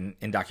interviewed in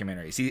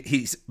documentaries.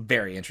 He's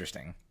very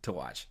interesting to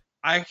watch.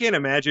 I can't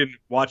imagine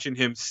watching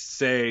him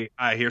say,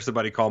 I hear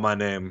somebody call my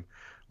name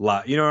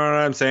live. You know what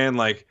I'm saying?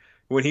 Like,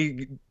 when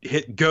he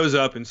goes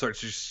up and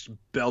starts just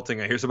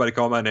belting, I hear somebody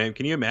call my name.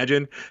 Can you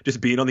imagine just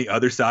being on the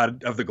other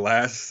side of the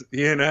glass?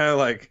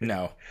 Like,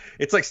 No.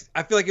 it's like,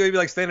 I feel like it would be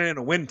like standing in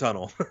a wind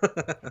tunnel.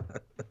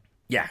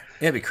 Yeah,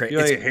 it'd be crazy.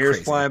 Your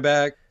hair's flying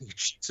back, your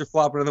cheeks are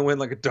flopping in the wind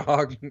like a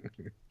dog.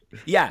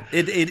 Yeah,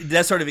 it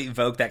does sort of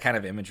evoke that kind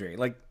of imagery.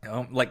 Like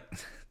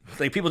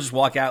people just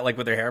walk out, like,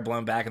 with their hair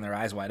blown back and their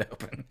eyes wide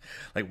open.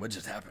 Like, what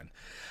just happened?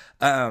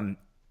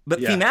 But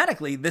Yeah.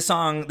 thematically, this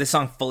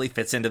song fully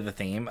fits into the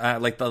theme.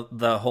 Like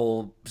the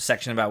whole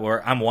section about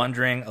where I'm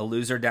wandering, a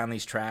loser down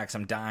these tracks.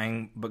 I'm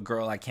dying, but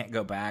girl, I can't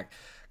go back.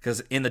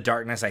 Because in the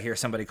darkness, I hear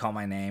somebody call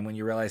my name. When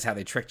you realize how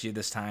they tricked you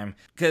this time.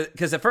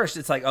 Because at first,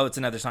 it's like, oh, it's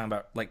another song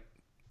about, like,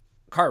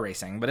 car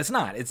racing, but it's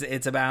not.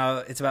 It's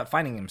about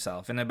finding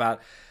himself and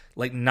about,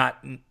 like,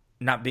 not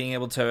being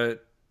able to,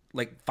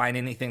 like, find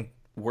anything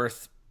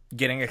worth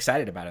getting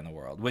excited about in the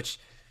world, which,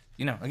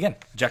 again,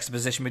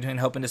 juxtaposition between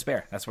hope and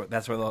despair. That's where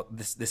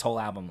this whole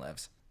album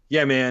lives.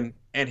 Yeah, man.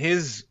 And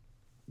his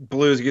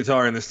blues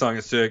guitar in this song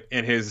is sick,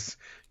 and his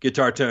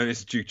guitar tone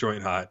is juke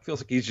joint hot.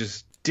 Feels like he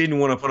just didn't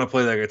want to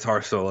play that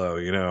guitar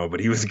solo, but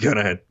he was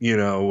gonna,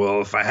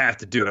 well, if I have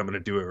to do it, I'm gonna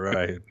do it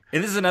right.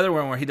 And this is another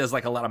one where he does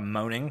like a lot of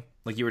moaning,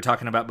 like you were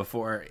talking about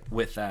before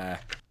with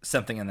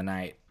Something in the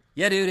Night.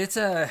 Yeah, dude, it's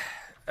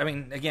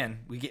again,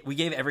 we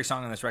gave every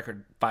song on this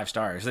record 5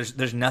 stars.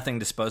 There's nothing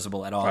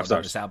disposable at all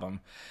about this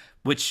album.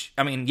 Which,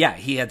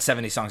 he had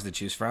 70 songs to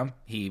choose from.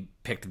 He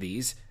picked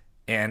these,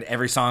 and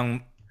every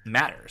song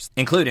matters,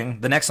 including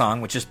the next song,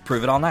 which is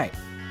Prove It All Night.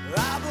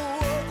 I've been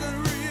working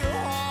real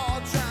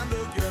hard trying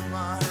to get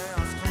my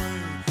hands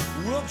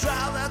clean. We'll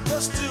drive that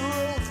dusty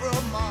road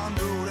from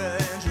Mondo to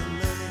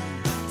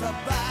Angeline to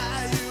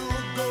buy you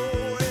a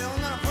gold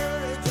and a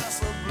pretty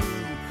dress of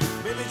blue.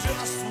 Baby,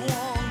 just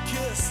one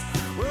kiss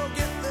will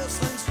get this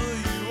things for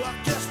you. I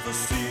kiss the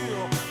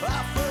seal,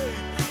 I fade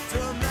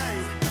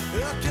tonight.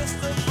 I kiss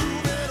the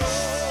prove it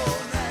all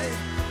night,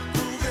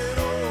 prove it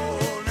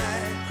all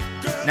night.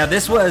 Girl, Now,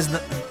 this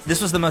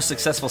was the most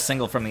successful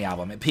single from the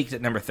album. It peaked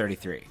at number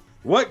 33.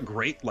 What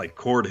great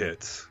chord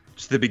hits!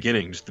 Just the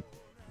beginning,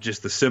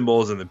 just the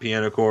cymbals and the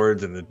piano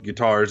chords and the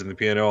guitars and the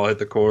piano all hit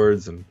the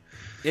chords, and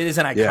It is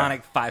an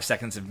iconic 5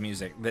 seconds of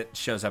music that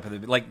shows up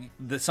at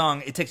the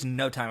song. It takes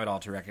no time at all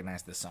to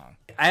recognize this song.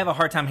 I have a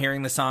hard time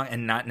hearing the song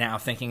and not now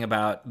thinking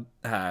about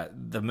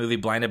the movie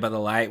Blinded by the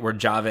Light, where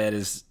Javed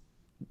is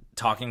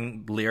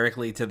talking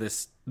lyrically to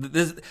this.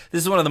 This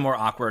is one of the more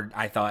awkward,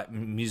 I thought,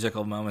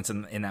 musical moments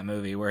in that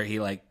movie, where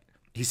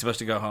he's supposed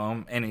to go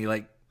home and he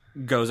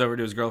goes over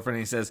to his girlfriend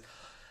and he says,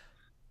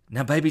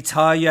 "Now, baby,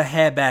 tie your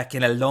hair back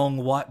in a long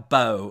white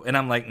bow." And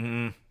I'm like,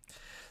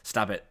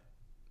 stop it.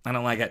 I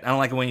don't like it. I don't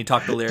like it when you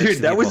talk the lyrics. dude,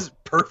 to that people. was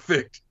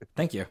perfect.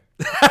 Thank you.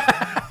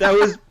 That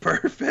was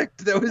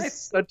perfect. That was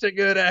such a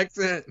good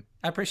accent.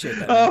 I appreciate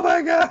that. Oh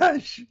my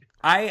gosh.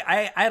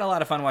 I had a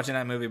lot of fun watching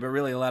that movie, but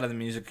really a lot of the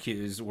music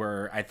cues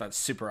were, I thought,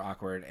 super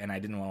awkward, and I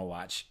didn't want to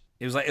watch.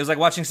 It was like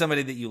watching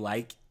somebody that you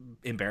like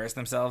embarrass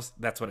themselves.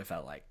 That's what it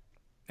felt like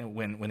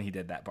when he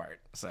did that part.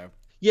 So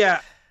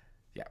Yeah.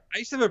 yeah, I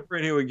used to have a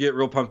friend who would get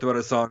real pumped about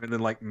a song and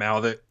then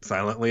mouth it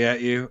silently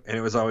at you, and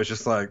it was always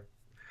just like,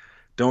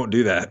 don't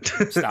do that.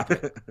 stop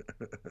it.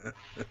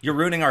 You're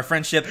ruining our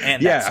friendship.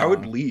 And Yeah, that song. I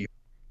would leave.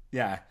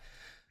 Yeah.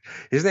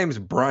 His name's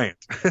Bryant,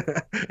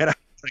 and I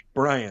was like,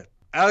 Bryant.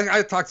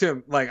 I talked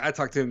to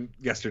him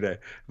yesterday,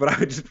 but I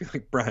would just be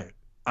like, Bryant,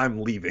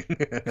 I'm leaving.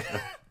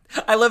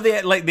 I love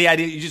the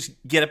idea you just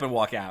get up and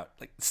walk out,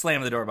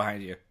 slam the door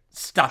behind you.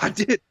 Stop I it.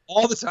 did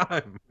all the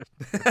time,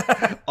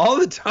 all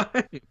the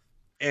time.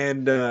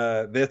 And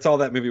that's all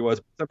that movie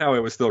was. Somehow it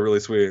was still really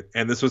sweet.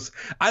 And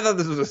I thought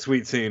this was a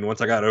sweet scene once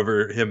I got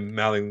over him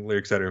mouthing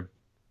lyrics at her.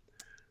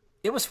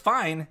 It was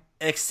fine,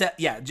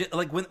 except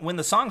when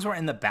the songs were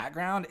in the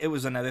background, it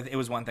was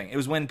one thing. It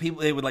was when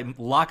they would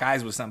lock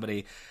eyes with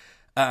somebody.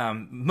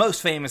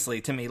 Most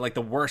famously to me,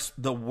 the worst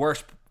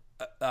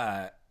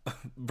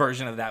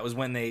version of that was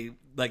when they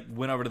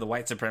went over to the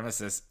white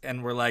supremacists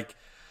and were like,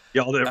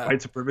 Yelled at white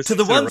supremacists. to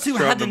the at a ones who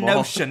restaurant had in the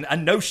mall. a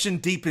notion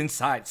deep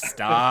inside.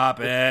 Stop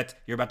it.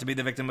 You're about to be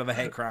the victim of a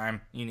hate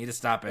crime. You need to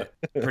stop it.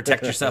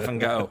 Protect yourself and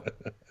go.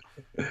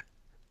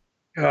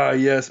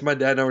 Yes, my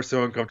dad and I were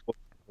so uncomfortable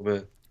a little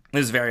bit. It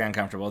was very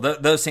uncomfortable.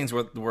 Those things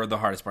were the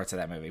hardest parts of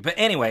that movie. But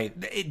anyway,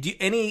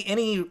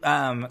 any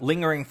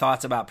lingering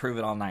thoughts about Prove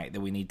It All Night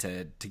that we need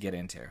to get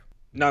into?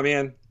 Nah,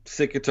 man,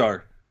 sick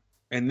guitar.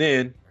 And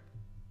then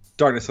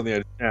Darkness on the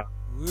Edge of Town.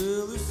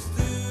 Well, they're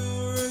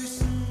still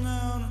racing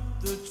down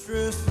at the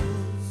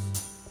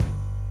trestles,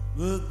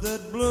 but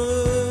that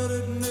blood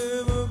had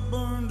never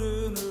burned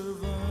in her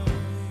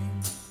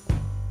veins.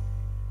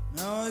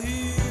 Now I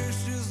hear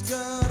she's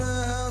got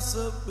a house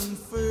up in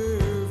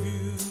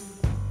Fairview,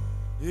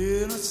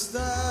 in a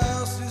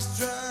style she's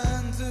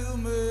trying to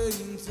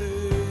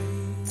maintain.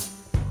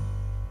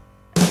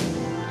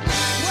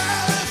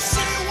 well, if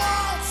she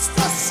wants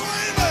to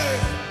see me,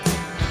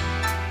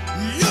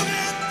 you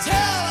can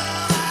tell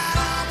her that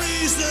I'm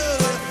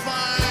easily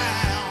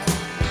found.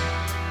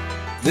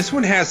 This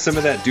one has some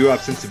of that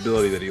doo-wop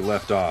sensibility that he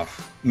left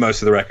off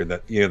most of the record.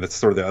 That's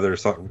sort of the other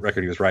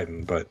record he was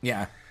writing. But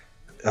Yeah.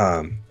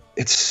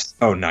 it's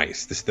so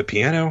nice. The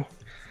piano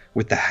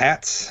with the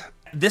hats.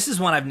 This is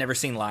one I've never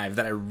seen live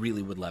that I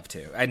really would love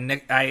to.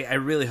 I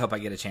really hope I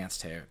get a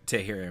chance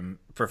to hear him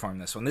perform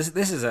this one. This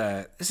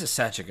is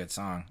such a good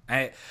song.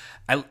 I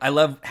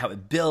love how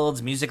it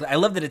builds musically. I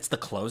love that it's the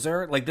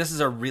closer. This is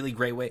a really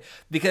great way,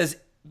 because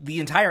the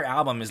entire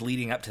album is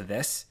leading up to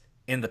this,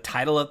 and the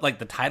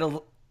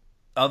title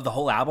of the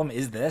whole album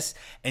is this,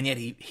 and yet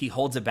he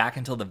holds it back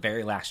until the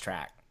very last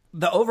track.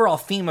 The overall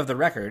theme of the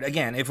record,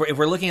 again, if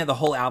we're looking at the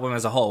whole album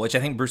as a whole, which I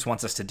think Bruce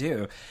wants us to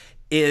do,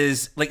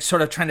 is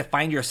sort of trying to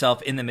find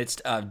yourself in the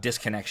midst of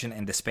disconnection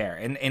and despair,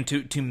 and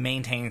to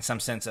maintain some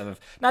sense of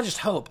not just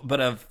hope, but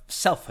of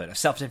selfhood, of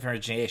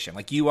self-differentiation.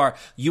 You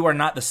are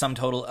not the sum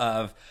total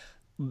of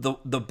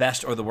the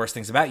best or the worst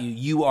things about you.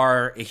 You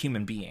are a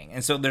human being.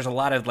 And so there's a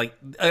lot of like,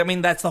 I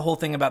mean, that's the whole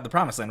thing about the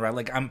Promised Land, right?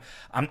 Like I'm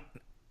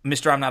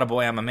Mr. I'm not a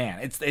boy, I'm a man.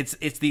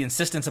 It's the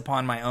insistence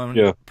upon my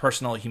own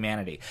personal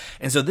humanity.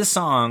 And so this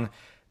song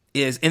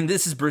is, and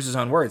this is Bruce's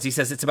own words. He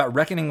says it's about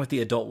reckoning with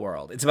the adult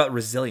world. It's about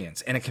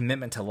resilience and a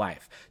commitment to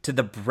life, to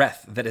the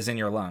breath that is in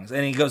your lungs.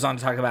 And he goes on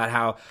to talk about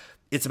how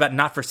it's about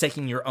not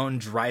forsaking your own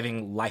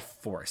driving life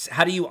force.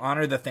 How do you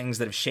honor the things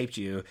that have shaped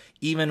you,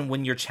 even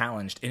when you're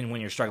challenged and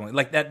when you're struggling?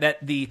 Like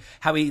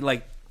how he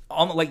like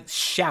almost like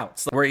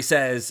shouts, where he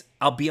says,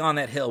 "I'll be on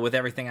that hill with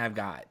everything I've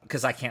got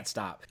because I can't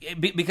stop."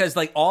 Because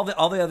like all the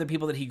other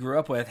people that he grew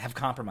up with have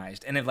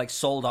compromised and have like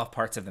sold off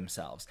parts of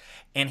themselves,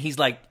 and he's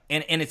like,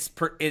 and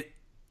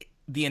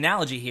the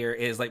analogy here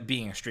is like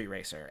being a street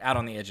racer out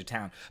on the edge of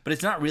town, but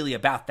it's not really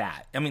about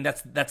that. I mean,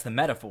 that's the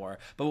metaphor,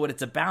 but what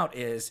it's about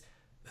is,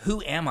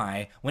 who am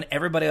I when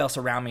everybody else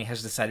around me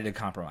has decided to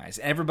compromise?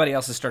 Everybody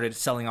else has started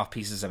selling off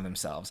pieces of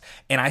themselves,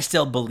 and I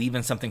still believe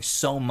in something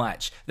so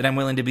much that I'm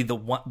willing to be the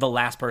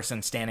last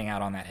person standing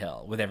out on that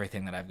hill with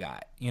everything that I've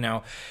got, you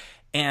know?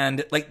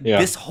 And like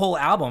this whole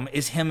album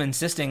is him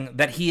insisting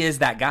that he is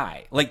that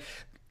guy. Like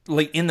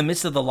in the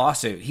midst of the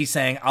lawsuit, he's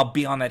saying, "I'll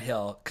be on that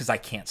hill because I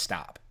can't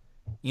stop."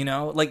 You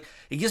know, like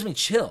it gives me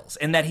chills,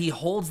 and that he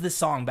holds this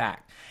song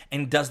back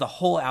and does the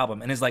whole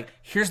album and is like,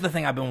 "Here's the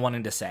thing I've been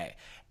wanting to say."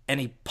 And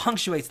he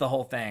punctuates the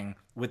whole thing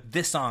with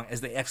this song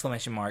as the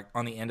exclamation mark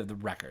on the end of the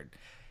record.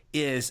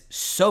 Is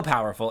so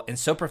powerful and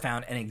so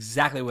profound and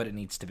exactly what it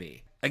needs to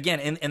be. Again,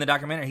 in the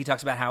documentary, he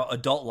talks about how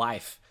adult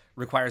life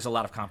requires a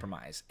lot of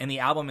compromise. And the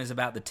album is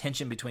about the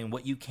tension between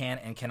what you can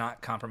and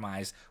cannot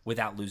compromise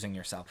without losing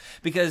yourself.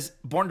 Because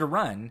Born to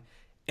Run,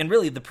 and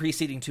really the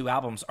preceding two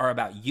albums, are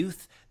about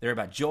youth, they're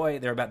about joy,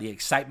 they're about the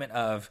excitement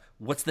of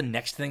what's the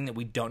next thing that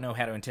we don't know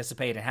how to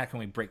anticipate and how can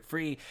we break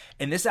free.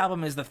 And this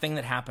album is the thing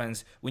that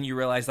happens when you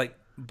realize, like,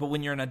 but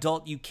when you're an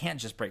adult, you can't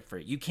just break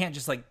free. You can't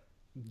just like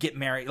get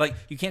married. Like,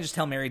 you can't just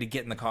tell Mary to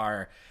get in the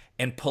car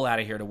and pull out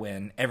of here to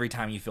win every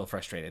time you feel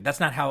frustrated. That's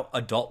not how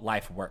adult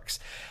life works.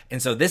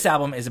 And so this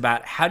album is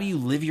about how do you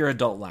live your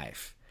adult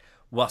life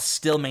while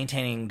still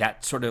maintaining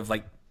that sort of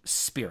like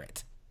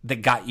spirit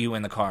that got you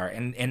in the car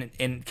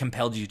and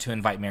compelled you to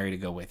invite Mary to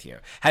go with you.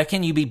 How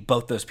can you be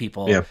both those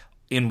people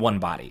in one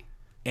body?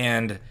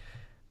 And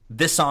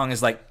this song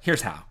is like,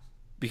 here's how.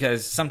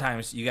 Because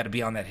sometimes you got to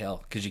be on that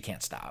hill because you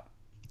can't stop,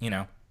 you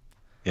know?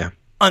 Yeah.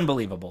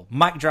 Unbelievable.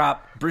 Mic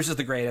drop. Bruce is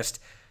the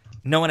greatest.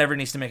 No one ever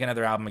needs to make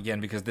another album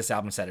again because this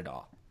album said it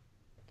all.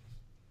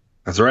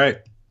 That's right.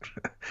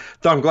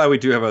 So I'm glad we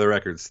do have other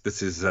records.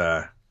 This is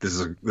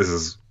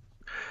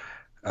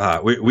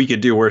we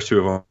could do worse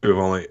to have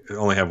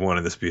only have one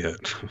of this be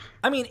it.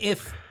 I mean,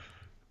 if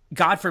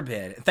God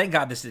forbid, thank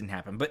God this didn't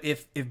happen, but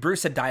if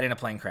Bruce had died in a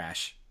plane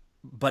crash,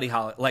 Buddy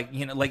Holly, like,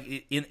 you know,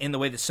 like in the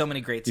way that so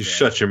many greats you did.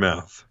 Shut your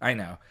mouth. I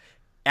know.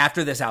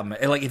 After this album,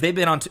 like if they'd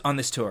been on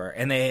this tour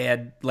and they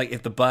had, like,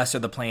 if the bus or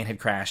the plane had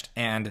crashed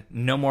and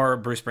no more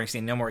Bruce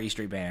Springsteen, no more E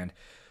Street Band,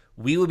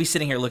 we would be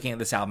sitting here looking at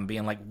this album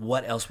being like,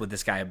 what else would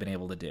this guy have been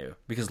able to do?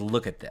 Because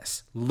look at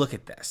this.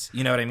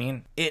 You know what I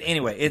mean? It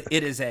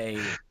is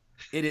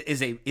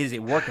a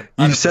work of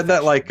You said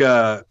that like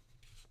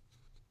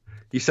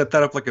you set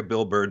that up like a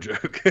Bill Burr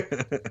joke.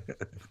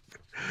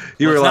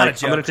 You were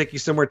like, "I'm going to take you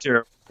somewhere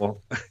terrible." You're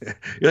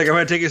like, "I'm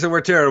going to take you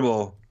somewhere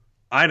terrible."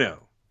 I know,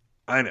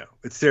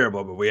 it's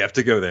terrible, but we have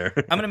to go there.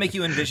 I'm going to make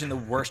you envision the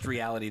worst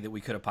reality that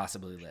we could have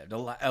possibly lived,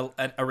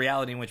 a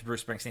reality in which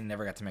Bruce Springsteen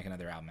never got to make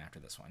another album after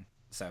this one.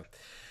 So.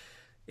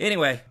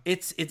 Anyway,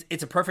 it's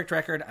a perfect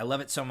record. I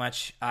love it so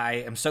much. I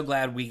am so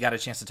glad we got a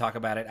chance to talk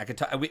about it. I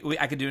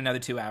could do another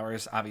 2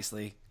 hours,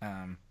 obviously,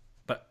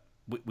 but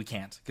we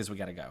can't because we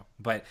got to go.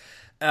 But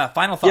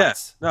final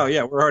thoughts. Yeah.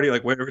 No, we're already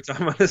like way over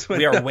time on this one.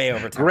 We are way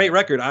over time. Great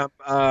record.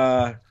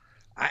 I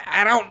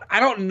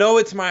don't know.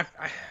 It's my,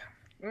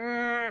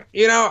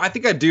 I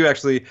think I do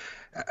actually.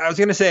 I was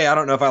gonna say I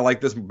don't know if I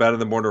like this better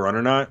than Born to Run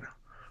or not.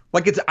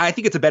 Like I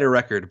think it's a better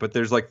record, but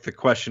there's like the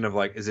question of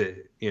like, is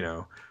it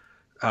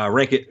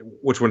rank it,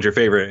 which one's your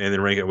favorite, and then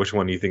rank it which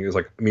one you think is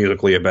like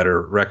musically a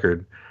better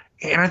record.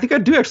 And I think I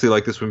do actually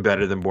like this one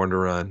better than Born to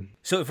Run.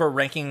 So if we're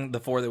ranking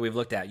the four that we've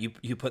looked at,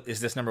 you put, is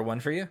this number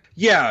one for you?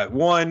 Yeah,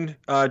 1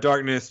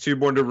 Darkness, 2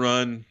 Born to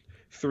Run,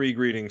 3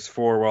 Greetings,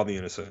 4 Wild the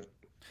Innocent.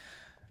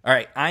 All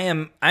right,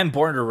 I'm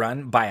Born to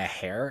Run by a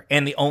hair,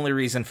 and the only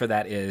reason for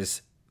that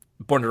is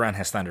Born to Run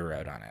has Thunder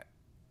Road on it.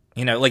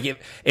 You know, like if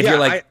you're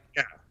like,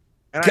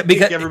 and I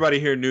think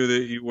everybody here knew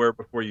that you were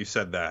before you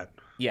said that.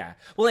 Yeah.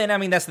 Well, and I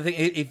mean, that's the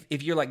thing.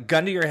 If you're like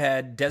gun to your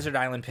head, Desert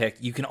Island pick,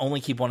 you can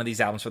only keep one of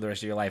these albums for the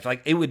rest of your life.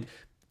 Like, it would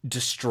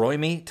destroy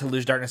me to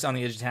lose Darkness on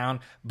the Edge of Town,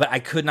 but I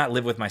could not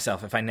live with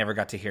myself if I never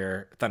got to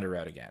hear Thunder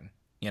Road again,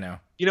 you know?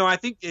 I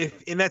think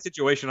if in that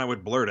situation, I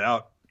would blurt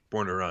out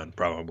Born to Run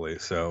probably.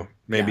 So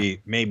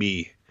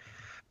maybe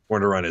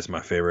Born to Run is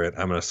my favorite.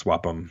 I'm going to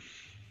swap them.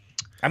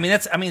 I mean,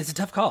 it's a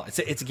tough call.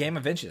 It's a game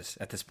of inches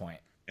at this point.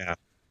 Yeah.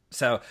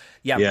 So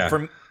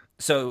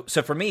So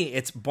for me,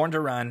 it's Born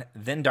to Run,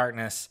 then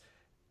Darkness,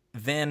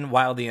 then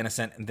Wild the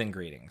Innocent, and then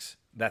Greetings.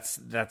 That's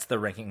the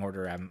ranking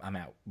order I'm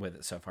at with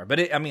it so far. But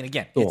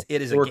again, Cool.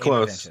 it is We're a game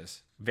close. of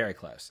inches. Very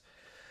close.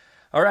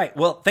 All right.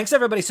 Well, thanks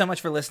everybody so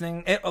much for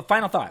listening.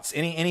 Final thoughts.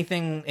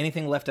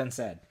 Anything left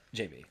unsaid,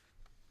 JB?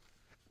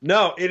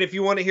 No, and if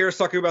you want to hear us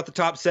talking about the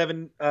top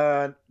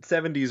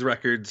 70s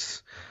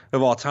records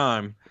of all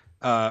time,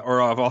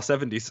 or of all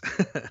 70s,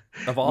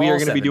 Of all we are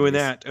going to be 70s. doing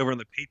that over on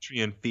the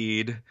Patreon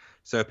feed.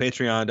 So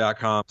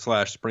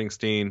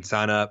patreon.com/Springsteen.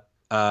 Sign up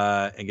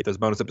and get those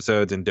bonus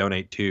episodes and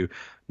donate to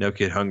No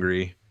Kid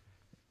Hungry.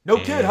 No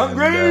Kid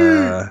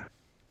Hungry!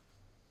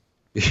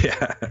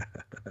 Yeah.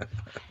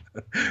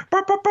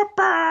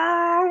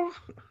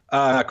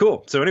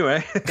 Cool. So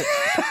anyway,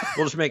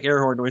 we'll just make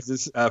air horn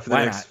noises for the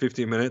Why next not?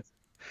 15 minutes.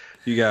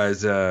 You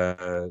guys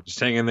just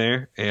hang in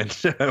there, and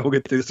we'll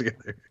get through this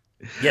together.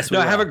 Yes, we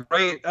No, will. have a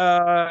great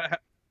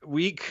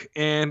week,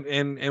 and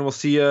we'll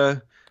see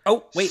you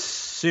Oh, wait.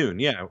 soon.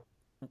 Yeah.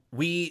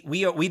 We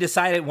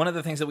decided, one of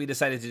the things that we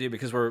decided to do,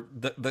 because we're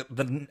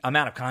the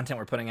amount of content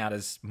we're putting out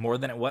is more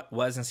than it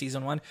was in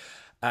season 1,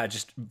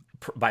 just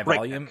by Right.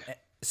 volume.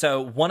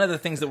 So one of the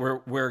things that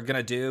we're going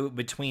to do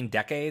between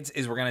decades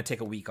is we're going to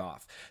take a week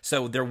off.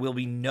 So there will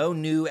be no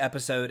new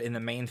episode in the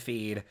main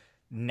feed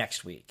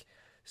next week.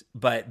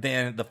 But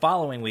then the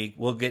following week,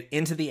 we'll get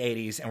into the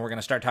 80s, and we're going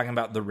to start talking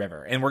about The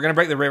River. And we're going to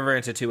break The River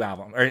into two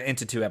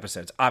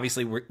episodes.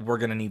 Obviously, we're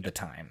going to need the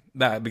time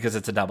because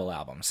it's a double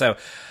album. So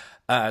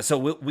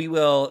we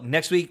will,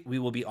 next week, we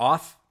will be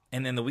off.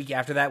 And then the week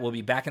after that, we'll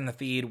be back in the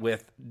feed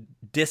with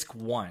disc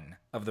 1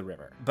 of The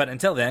River. But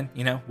until then,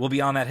 we'll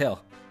be on that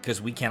hill because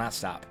we cannot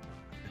stop.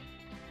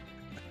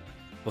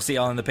 We'll see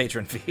y'all in the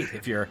Patreon feed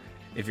if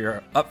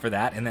you're up for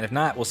that. And then if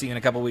not, we'll see you in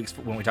a couple weeks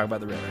when we talk about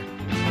The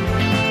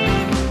River.